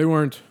know, they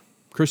weren't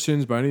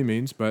Christians by any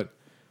means, but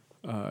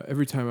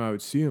every time I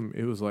would see them,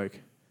 it was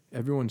like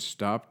everyone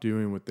stopped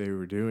doing what they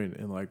were doing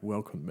and like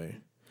welcomed me.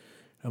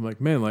 I'm like,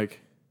 man,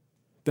 like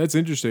that's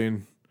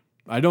interesting.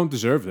 I don't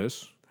deserve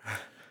this,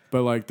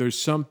 but like there's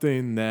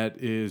something that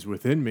is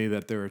within me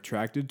that they're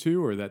attracted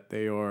to, or that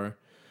they are,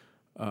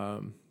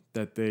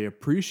 that they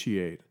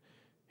appreciate.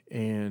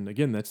 And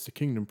again, that's the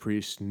kingdom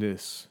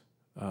priestness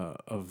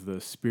of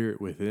the spirit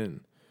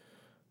within,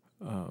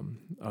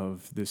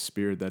 of this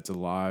spirit that's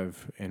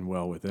alive and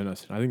well within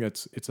us. And I think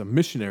it's a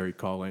missionary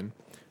calling.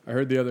 I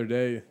heard the other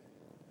day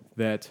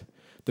that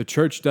the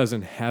church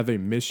doesn't have a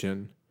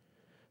mission.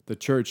 The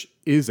church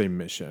is a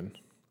mission,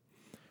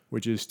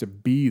 which is to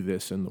be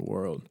this in the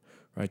world,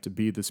 right? To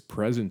be this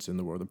presence in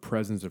the world, the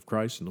presence of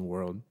Christ in the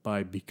world,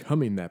 by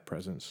becoming that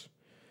presence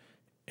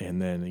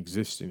and then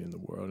existing in the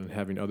world and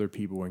having other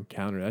people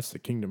encounter. That's the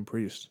kingdom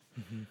priest.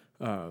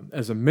 Mm-hmm.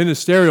 As a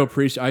ministerial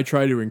priest, I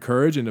try to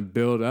encourage and to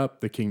build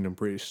up the kingdom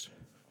priest.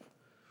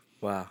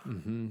 Wow.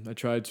 Mm-hmm. I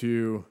try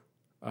to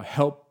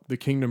help the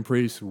kingdom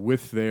priests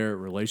with their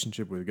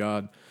relationship with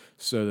God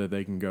so that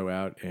they can go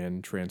out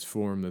and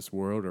transform this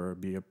world or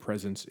be a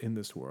presence in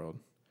this world.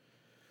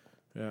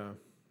 Yeah.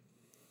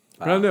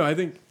 But I don't know. I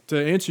think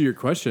to answer your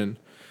question,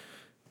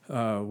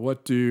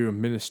 what do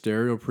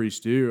ministerial priests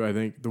do? I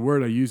think the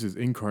word I use is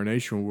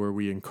incarnation, where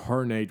we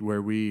incarnate,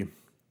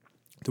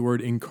 the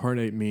word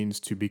incarnate means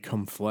to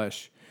become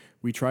flesh.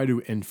 We try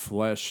to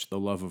enflesh the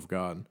love of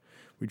God.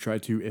 We try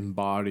to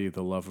embody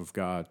the love of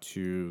God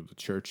to the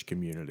church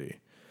community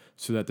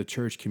so that the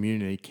church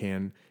community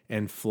can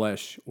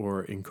enflesh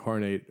or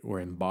incarnate or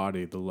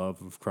embody the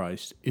love of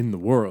Christ in the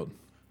world,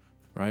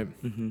 right?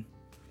 Mm-hmm.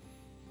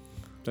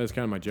 That's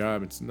kind of my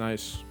job. It's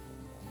nice.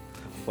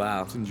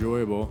 Wow. It's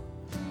enjoyable.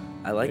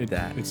 I like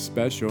that. It's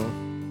special.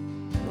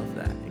 Love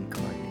that.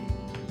 Incarnate.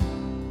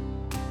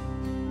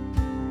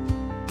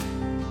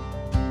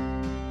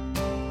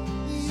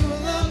 Your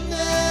love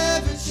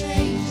never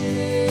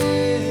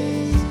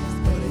changes,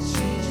 but it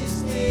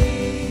changes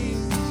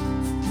things.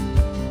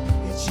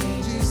 It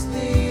changes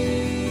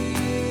things.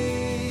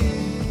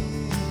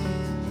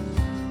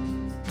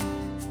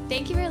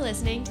 Thank you for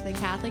listening to the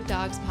Catholic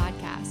Dogs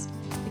Podcast.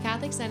 The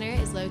Catholic Center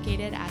is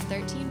located at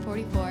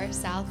 1344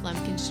 South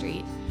Lumpkin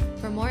Street.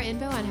 For more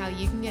info on how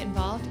you can get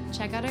involved,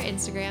 check out our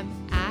Instagram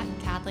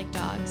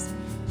 @CatholicDogs.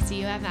 See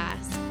you at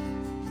Mass.